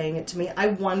you were saying it to me. I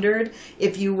wondered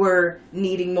if you were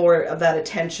needing more of that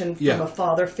attention from a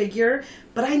father figure,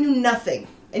 but I knew nothing.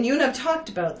 And you and I have talked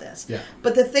about this. Yeah.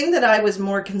 But the thing that I was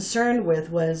more concerned with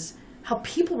was how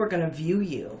people were going to view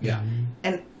you. Yeah.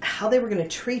 And how they were going to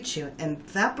treat you. And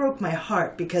that broke my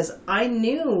heart, because I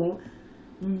knew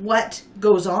what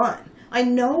goes on. I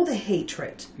know the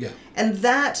hatred. Yeah. And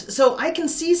so I can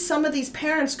see some of these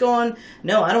parents going,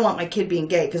 no, I don't want my kid being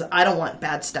gay because I don't want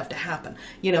bad stuff to happen.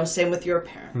 Same with your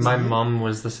parents. My mom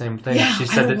was the same thing. Yeah, She I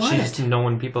said don't that want she's it.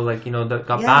 known people that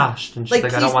got Yeah. bashed, and she's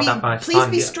like, I don't want that for my please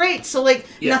son. be straight, so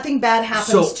nothing bad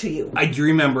happens to you. I do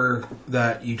remember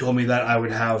that you told me that I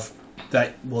would have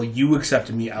you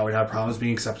accepted me. I would have problems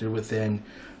being accepted within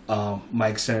my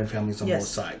extended families on Yes. both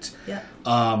sides. Yeah.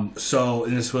 So,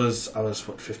 and I was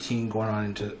 15, going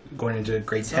into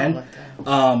grade Something 10. like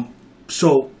that.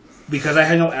 So because I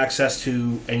had no access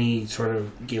to any sort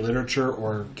of gay literature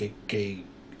or gay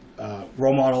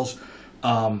role models,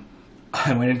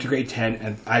 I went into grade 10,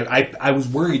 and I was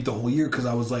worried the whole year because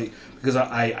I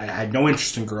had no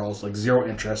interest in girls, like zero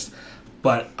interest.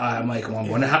 But I'm like, well, I'm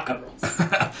going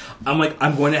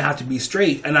to have to be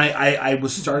straight, and I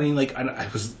was starting I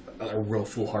was a real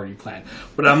foolhardy plan,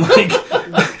 but I'm like,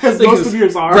 As most of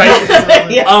yours are. right?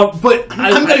 Yeah. But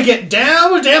I'm gonna get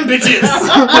down with damn bitches.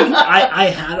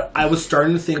 I was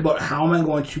starting to think about how am I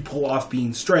going to pull off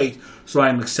being straight so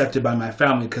I'm accepted by my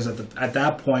family, because at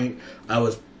that point I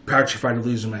was petrified of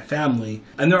losing my family,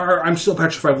 and I'm still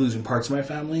petrified of losing parts of my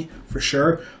family for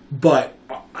sure, but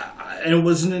and it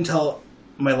wasn't until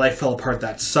my life fell apart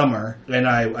that summer and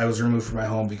I was removed from my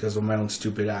home because of my own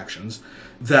stupid actions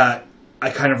that I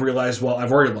kind of realized, well,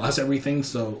 I've already lost everything,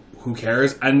 so who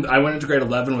cares? And I went into grade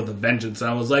 11 with a vengeance,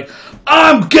 and I was like,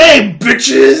 I'm gay,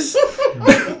 bitches!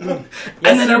 And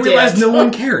then I you realized did. no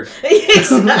one cared.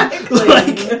 Exactly.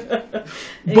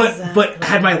 But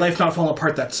had my life not fallen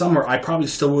apart that summer, I probably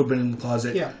still would have been in the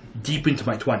closet deep into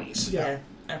my 20s. Yeah,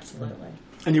 absolutely.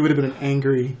 And you would have been an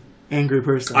angry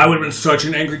person. I would have been such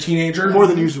an angry teenager. More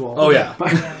than usual. Oh, yeah.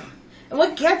 Yeah. And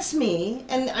what gets me,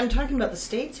 and I'm talking about the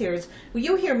States here, is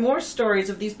you hear more stories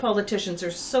of these politicians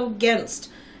are so against,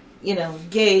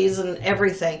 gays and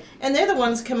everything. And they're the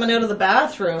ones coming out of the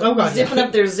bathroom, zipping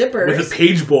up their zippers. With a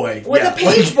page boy. With a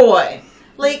page boy.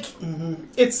 Like,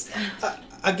 It's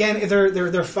again,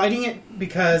 they're fighting it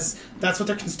because that's what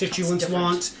their constituents different.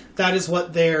 want. That is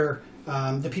what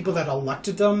the people that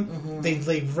elected them.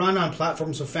 They run on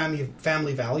platforms with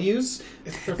family values.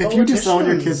 If you disown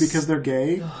your kid politicians- because they're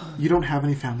gay, you don't have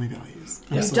any family values.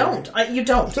 I'm you sorry. don't. You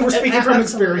don't. We're speaking from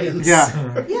Absolutely. experience.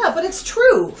 Yeah. Yeah, but it's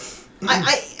true.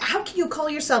 How can you call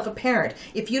yourself a parent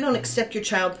if you don't accept your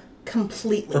child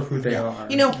completely? For who they are.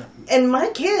 And my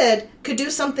kid could do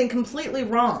something completely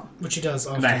wrong. Which he does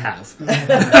often. And I have.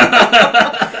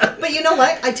 But you know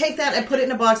what? I take that, I put it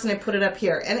in a box, and I put it up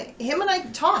here. And him and I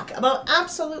talk about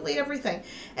absolutely everything.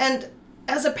 And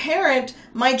as a parent,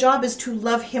 my job is to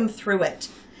love him through it.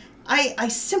 I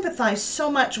sympathize so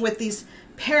much with these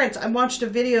parents. I watched a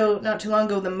video not too long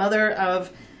ago, the mother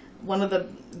of one of the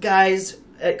guys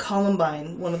at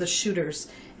Columbine, one of the shooters,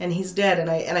 and he's dead. And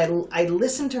I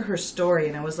listened to her story,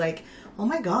 and I was like, oh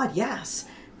my God, yes.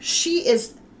 She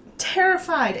is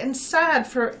terrified and sad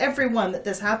for everyone that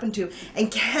this happened to, and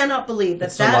cannot believe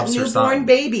that still loves her newborn son.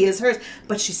 baby is hers,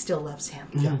 but she still loves him.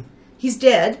 Yeah. He's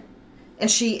dead, and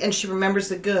she remembers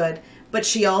the good, but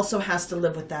she also has to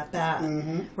live with that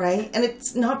bad, right? And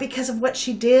it's not because of what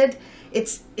she did.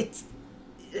 It's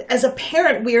as a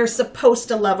parent, we are supposed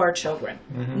to love our children,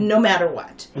 no matter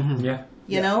what. Yeah.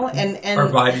 You know, and Or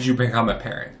why did you become a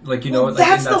parent? Like, you know, like,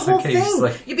 that's and the whole case. thing.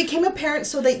 Like, You became a parent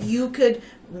so that you could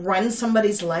run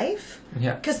somebody's life.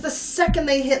 yeah. Because the second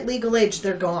they hit legal age,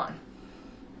 they're gone.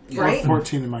 Right?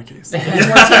 14 in my case.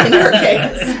 14 in your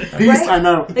case. Peace, Right? I'm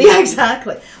out. Yeah,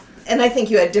 exactly. And I think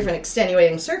you had different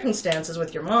extenuating circumstances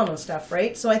with your mom and stuff,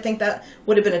 right? So I think that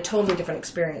would have been a totally different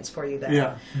experience for you then.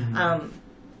 Yeah.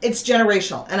 It's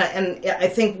generational, and I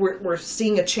think we're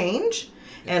seeing a change.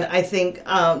 And I think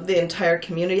the entire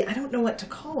community, I don't know what to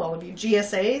call all of you.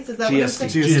 GSAs? Is that what I'm GSD.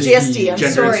 saying? GSD. I'm Gender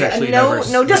and sorry. sexually No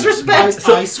diverse. no disrespect.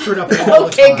 I screwed up all the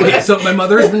Okay, time. good. Okay, so my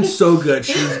mother has been so good.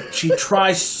 She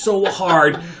tries so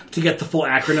hard to get the full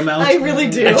acronym out. I really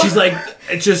do. And she's like,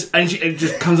 it just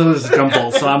comes out as a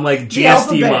jumble. So I'm like, GSD,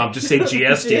 alphabet. mom, just say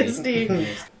GSD. GSD.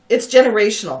 It's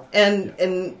generational,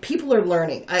 and people are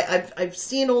learning. I've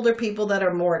seen older people that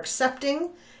are more accepting,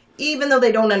 even though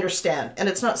they don't understand, and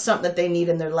it's not something that they need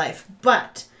in their life.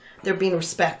 But they're being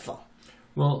respectful.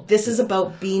 Well, This is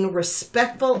about being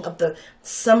respectful of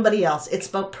somebody else. It's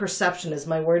about perception, as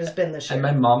my word has been this year. and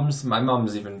my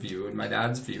mom's even view and my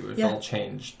dad's view have Yeah. all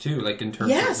changed too. Like in terms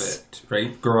Yes. of it,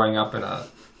 right? Growing up in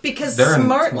Because they're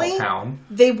smartly, in a small town.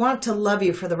 they want to love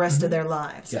you for the rest of their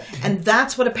lives. Yeah. And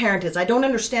that's what a parent is. I don't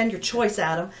understand your choice,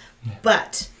 Adam,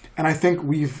 but And I think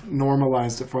we've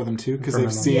normalized it for them too, because For they've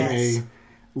them. seen Yes. a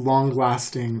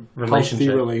long-lasting, healthy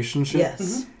Relationship. relationship.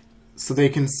 yes, So they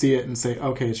can see it and say,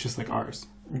 okay, it's just like ours.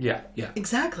 Yeah.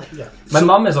 exactly. Yeah. My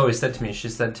mom has always said to me, she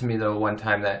said to me though one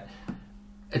time that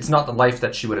it's not the life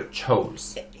that she would have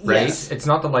chose, right? Yes. It's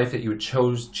not the life that you would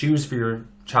choose for your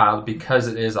child because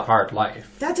it is a hard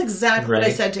life. That's exactly what I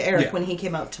Right. said to Eric Yeah. when he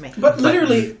came out to me. But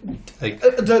literally, Like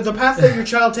the path that your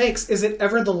child takes, is it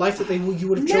ever the life that you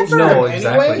would have chosen Never. no, anyway?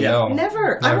 exactly. No.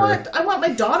 Never. I Never. want my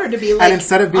daughter to be like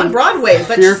instead of being on Broadway,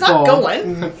 but she's not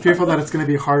going. fearful that it's going to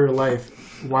be a harder life,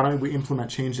 why don't we implement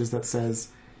changes that says,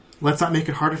 let's not make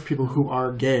it harder for people who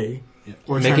are gay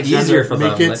or Make it transgender. easier for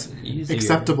Make them. it Let- easier.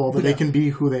 acceptable that they can be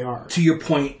who they are. To your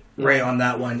point, Ray, on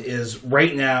that one is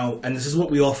right now, and this is what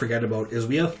we all forget about, is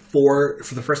we have for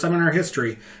the first time in our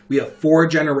history, we have 4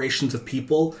 generations of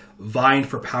people vying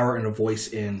for power and a voice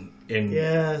in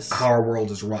Yes. how our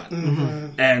world is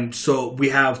run. And so we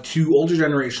have 2 older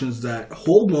generations that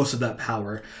hold most of that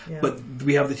power, but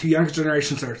we have the 2 younger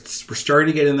generations that we're starting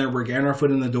to get in there, we're getting our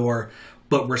foot in the door,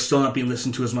 but we're still not being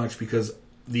listened to as much because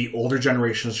the older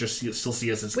generations still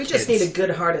see us as We kids. just need a good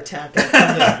heart attack.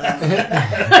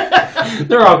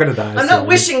 They're all gonna die. I'm not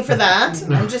wishing for that.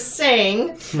 I'm just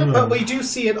saying. But we do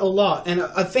see it a lot, and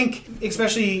I think,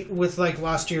 especially with like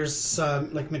last year's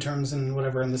like midterms and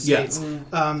whatever in the Yeah. states,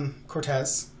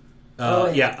 Cortez.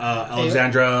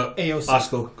 Alexandra AOC.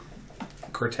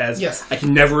 Ocasio-Cortez. Yes. I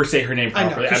can never say her name I know,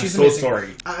 properly. 'cause I'm she's so amazing. sorry.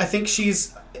 I think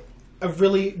she's a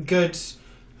really good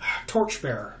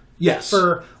torchbearer. Yes.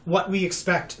 For what we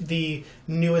expect the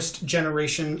newest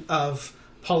generation of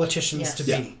politicians Yes. to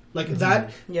be. Yeah. Like that.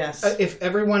 Yes. If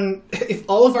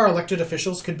all of our elected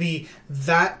officials could be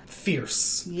that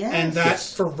fierce Yes. and that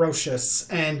Yes. ferocious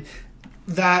and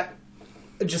that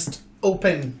just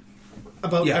open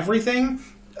about Yeah. everything,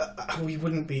 we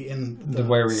wouldn't be in the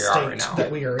where we are state right now.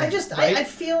 that we are in. I right?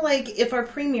 feel like if our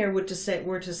premier were to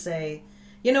say,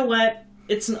 you know what,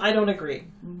 I don't agree.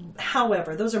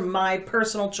 However, those are my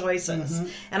personal choices,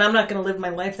 and I'm not going to live my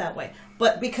life that way.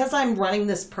 But because I'm running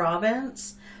this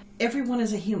province, everyone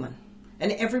is a human,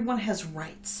 and everyone has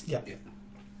rights. Yeah. Look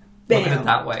at Bam. it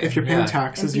that way. If you're paying Yeah.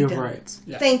 taxes, And be you have done. rights.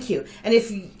 Thank you. And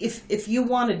if you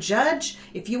want to judge,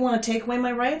 if you want to take away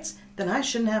my rights, then I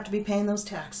shouldn't have to be paying those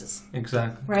taxes.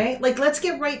 Exactly. Right? Like, let's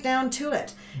get right down to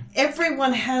it.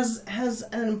 Everyone has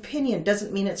an opinion.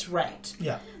 Doesn't mean it's right.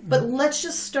 Yeah. But let's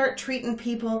just start treating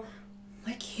people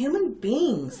like human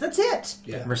beings. That's it.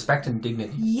 Yeah. Respect and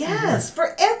dignity. Yes,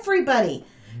 for everybody.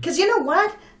 Because you know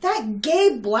what? That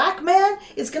gay black man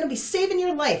is going to be saving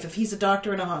your life if he's a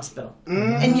doctor in a hospital.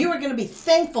 And you are going to be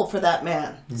thankful for that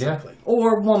man Yeah.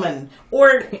 or woman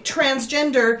or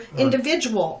transgender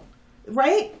individual.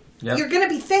 Right? Yep. You're going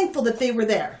to be thankful that they were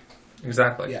there.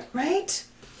 Exactly. Yeah. Right?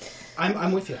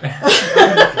 I'm with you.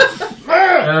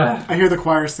 I hear the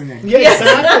choir singing. Yeah,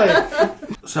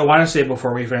 exactly. So I want to say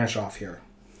before we finish off here,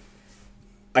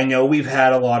 I know we've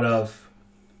had a lot of,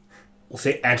 we'll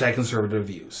say, anti-conservative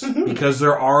views. Because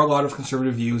there are a lot of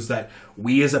conservative views that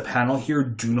we as a panel here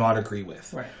do not agree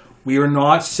with. Right. We are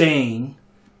not saying,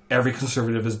 every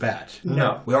conservative is bad.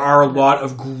 No. There are a lot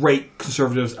of great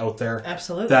conservatives out there.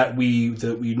 Absolutely. That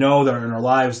we know that are in our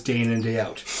lives day in and day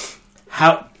out.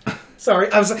 How... Sorry,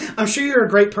 I'm sure you're a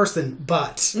great person,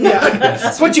 but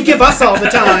that's what you give us all the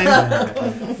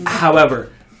time.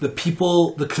 However, the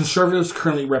conservatives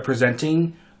currently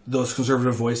representing those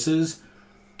conservative voices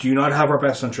do not have our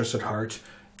best interests at heart.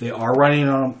 They are running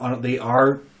on they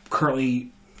are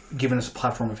currently giving us a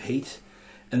platform of hate,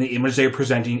 and the image they are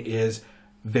presenting is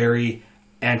very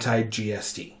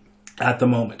anti-GST at the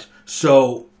moment.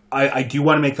 So I do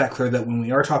want to make that clear that when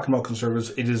we are talking about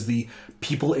conservatives, it is the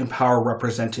people in power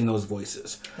representing those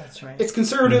voices. That's right. It's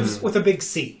conservatives with a big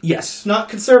C. Yes. Not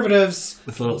conservatives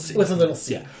With a little C. with a little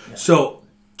C. Yeah. So,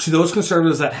 to those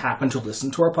conservatives that happen to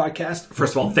listen to our podcast,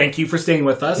 first of all, thank you for staying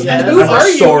with us. And I'm who are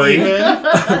sorry. you even?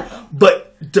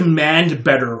 But demand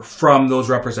better from those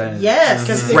representatives.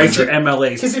 Yes. Write your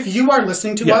MLAs. Because if you are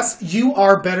listening to Yeah. us, you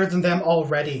are better than them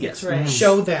already. Yes. Right.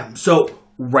 Show them. So,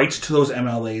 write to those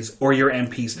MLAs or your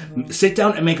MPs. Sit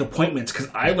down and make appointments, because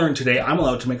I learned today I'm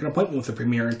allowed to make an appointment with the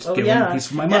Premier and give him a piece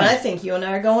of my mind. And I think you and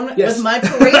I are going Yes. with my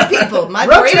parade of people, my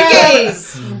Road parade of trip.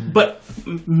 gays. But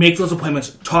make those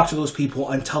appointments, talk to those people,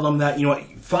 and tell them that, you know what,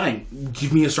 fine,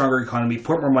 give me a stronger economy,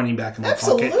 put more money back in my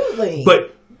pocket. Absolutely.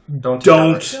 But Don't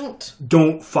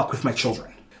don't fuck with my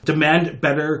children. Demand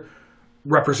better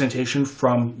representation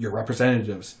from your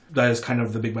representatives. That is kind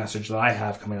of the big message that I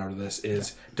have coming out of this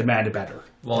is demand better.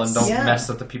 Well, and don't Yeah. mess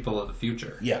with the people of the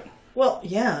future. Yeah. Well,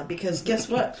 yeah, because guess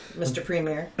what, Mr.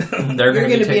 Premier? They're You're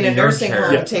going to be in a taking your nursing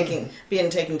care. home being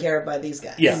taken care of by these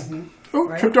guys. Yeah. Oh,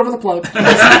 Right. tripped over the plug.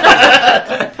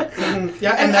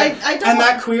 Yeah, And that, I don't and want-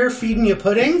 that queer feeding you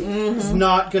pudding is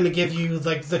not going to give you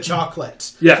like the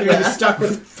chocolate. Yeah. You're going to be stuck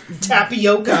with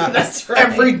tapioca That's right.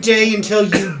 every day until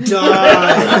you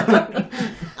die.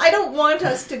 I don't want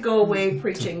us to go away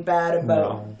preaching bad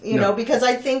about, you know, because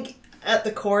I think at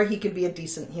the core he could be a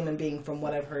decent human being from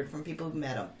what I've heard from people who've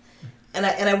met him. And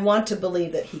I want to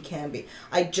believe that he can be.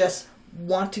 I just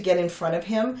want to get in front of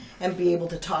him and be able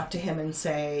to talk to him and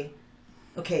say,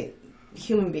 okay,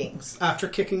 human beings. After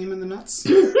kicking him in the nuts.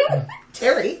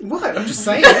 Terry. What? I'm just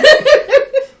saying.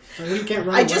 You can't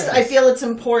run I away. feel it's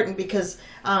important because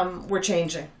we're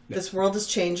changing. This world is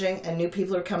changing and new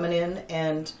people are coming in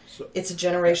and it's a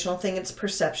generational thing. It's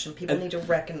perception. People need to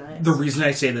recognize. The reason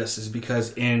I say this is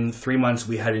because in 3 months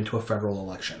we head into a federal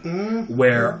election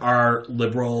where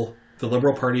the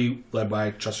Liberal Party led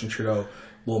by Justin Trudeau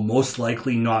will most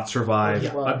likely not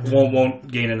survive,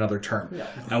 won't gain another term. No.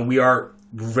 And we are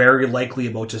very likely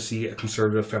about to see a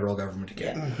conservative federal government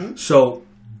again. So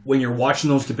when you're watching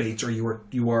those debates or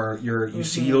you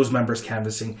see those members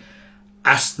canvassing,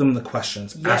 ask them the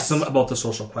questions. Yes. Ask them about the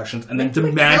social questions, and then Make them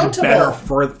demand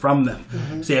accountable. better from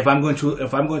them. Say, if I'm going to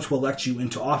elect you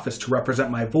into office to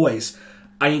represent my voice,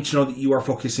 I need to know that you are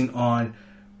focusing on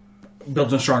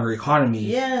building a stronger economy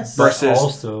Yes. versus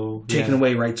Also, taking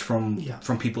away rights from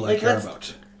people I Like, care let's-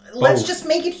 about. Let's Both. just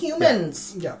make it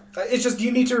humans. Yeah. It's just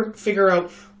you need to figure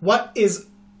out what is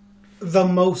the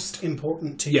most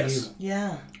important to Yes. you.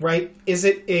 Yeah. Right? Is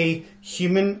it a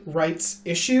human rights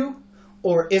issue?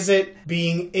 Or is it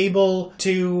being able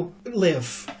to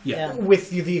live Yeah. with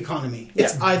the economy?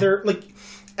 It's either like,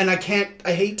 and I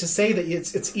hate to say that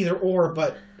it's either or,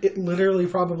 but it literally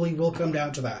probably will come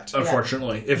down to that.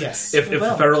 Unfortunately, if Yes, if it the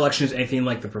will. federal election is anything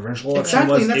like the provincial election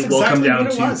Exactly, was, and that's it will come exactly down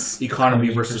what it to was. economy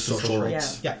versus social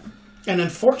rights. Yeah. Yeah. And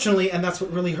unfortunately, and that's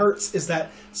what really hurts, is that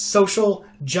social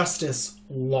justice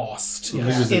lost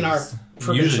Loses. in our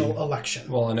provincial Usually. election.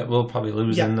 well, and it will probably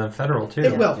lose Yeah. in the federal too.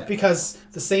 It will, because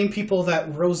the same people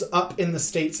that rose up in the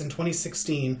States in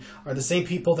 2016 are the same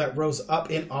people that rose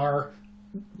up in our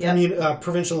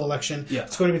provincial election. Yeah.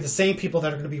 It's going to be the same people that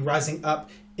are going to be rising up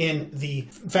in the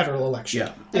federal election.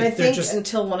 Yeah. And I They're think just-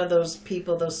 until one of those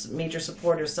people, those major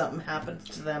supporters, something happens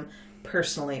to them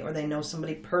personally, or they know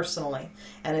somebody personally,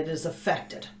 and it is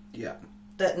affected. Yeah.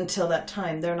 That until that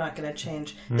time, they're not going to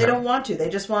change. They don't want to. They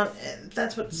just want.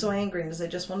 That's what's so angering is they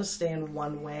just want to stay in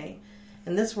one way.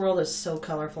 And this world is so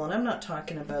colorful. And I'm not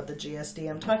talking about the GSD.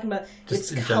 I'm talking about Just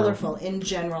it's in colorful in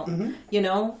general. You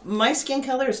know, my skin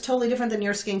color is totally different than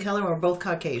your skin color. We're both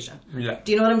Caucasian. Yeah.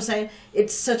 Do you know what I'm saying?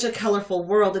 It's such a colorful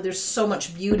world that there's so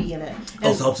much beauty in it. And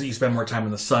Also helps that you spend more time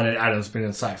in the sun, and Adam's been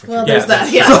inside for 3 well, years.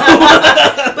 there's that,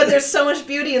 yeah. But there's so much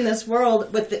beauty in this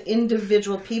world with the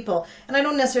individual people. And I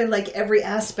don't necessarily like every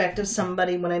aspect of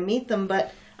somebody when I meet them,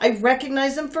 but I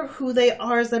recognize them for who they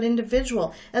are as that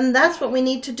individual. And that's what we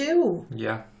need to do,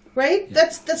 Yeah. right?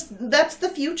 That's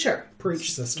the future.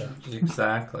 Preach, sister.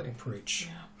 Exactly. Preach.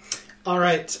 All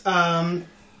right. I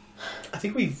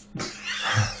think we've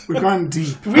We've gone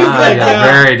deep.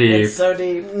 Very deep. It's so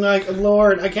deep. Like,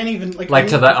 Lord, I can't even Like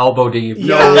to the elbow deep.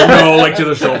 Yeah. No, like to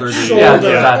the shoulder. Dude. Shoulder. Yeah,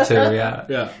 that too, yeah.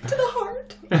 Yeah. To the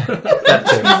heart. That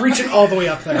too. You're reaching all the way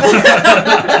up there.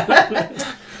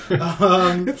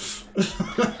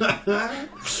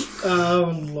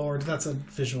 Oh Lord, that's a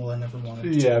visual I never wanted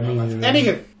to do. Yeah, in my me life.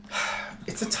 neither. Anywho,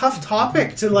 it's a tough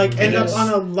topic to like end up on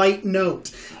a light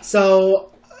note. So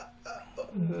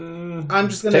I'm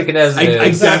just gonna Take it as I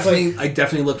Exactly.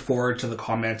 definitely look forward to the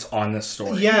comments on this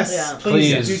story. Yes, Yeah.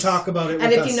 please Please. do talk about it. And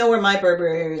with if us. you know where my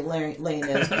Barbary Lane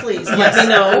is, please let me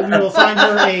know. We will find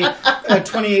her a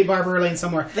 28 Barbary Lane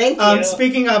somewhere. Thank you.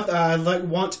 Speaking of,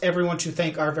 want everyone to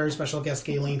thank our very special guest,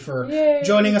 Gayleen, for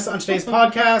joining us on today's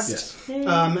podcast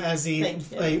as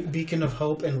Thank you. a beacon of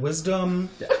hope and wisdom.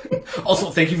 Also,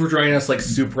 thank you for joining us like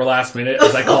super last minute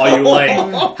as I call you like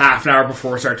half an hour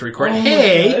before we start to record.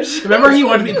 Hey, remember you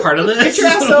wanted to be part of this? Get your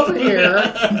ass over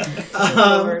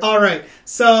here. All right.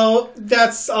 So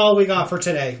that's all we got for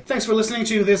today. Thanks for listening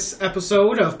to this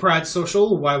episode of Pride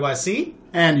Social YYC.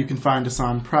 And you can find us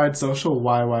on Pride Social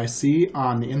YYC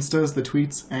on the Instas, the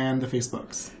tweets, and the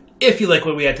Facebooks. If you like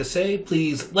what we had to say,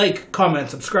 please like, comment,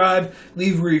 subscribe,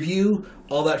 leave a review,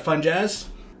 all that fun jazz.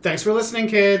 Thanks for listening,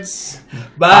 kids.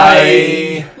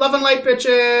 Bye. Love and light,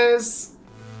 bitches.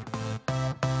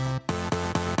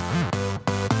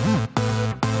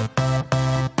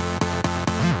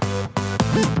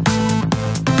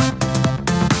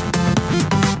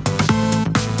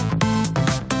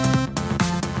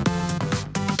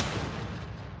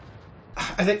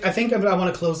 I think I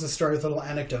want to close this story with a little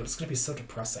anecdote. It's going to be so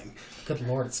depressing. Good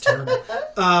Lord, it's terrible.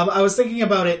 I was thinking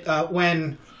about it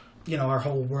when, our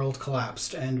whole world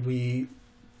collapsed and we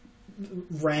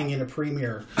rang in a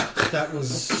premier that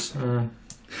was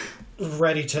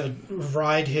ready to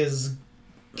ride his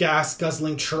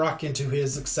gas-guzzling truck into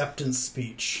his acceptance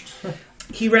speech.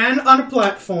 He ran on a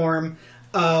platform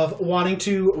of wanting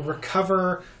to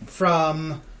recover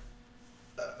from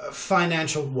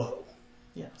financial woe.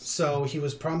 Yes. So he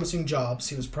was promising jobs.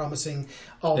 He was promising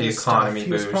all The this economy stuff.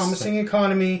 He was boost. promising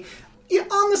economy. Yeah,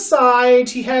 on the side,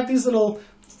 he had these little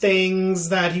things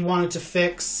that he wanted to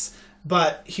fix,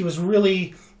 but he was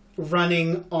really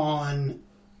running on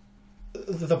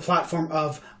the platform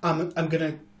of I'm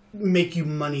going to make you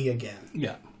money again.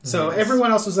 Yeah. So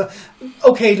everyone else was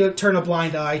okay to turn a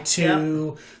blind eye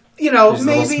to, These little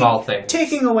maybe small things.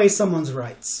 taking away someone's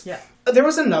rights. Yeah. There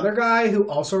was another guy who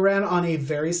also ran on a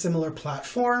very similar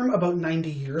platform about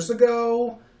 90 years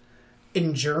ago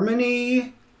in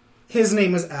Germany. His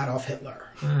name was Adolf Hitler.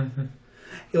 Mm-hmm.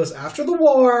 It was after the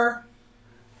war.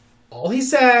 All he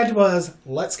said was,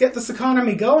 let's get this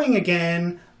economy going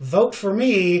again, vote for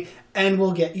me, and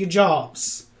we'll get you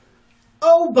jobs.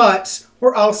 Oh, but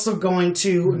we're also going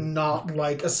to not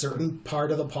like a certain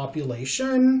part of the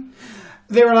population.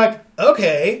 They were like,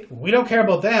 okay, we don't care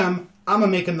about them. I'm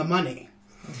making the money.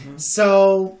 Mm-hmm.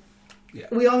 So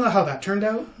we all know how that turned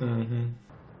out. Mm-hmm.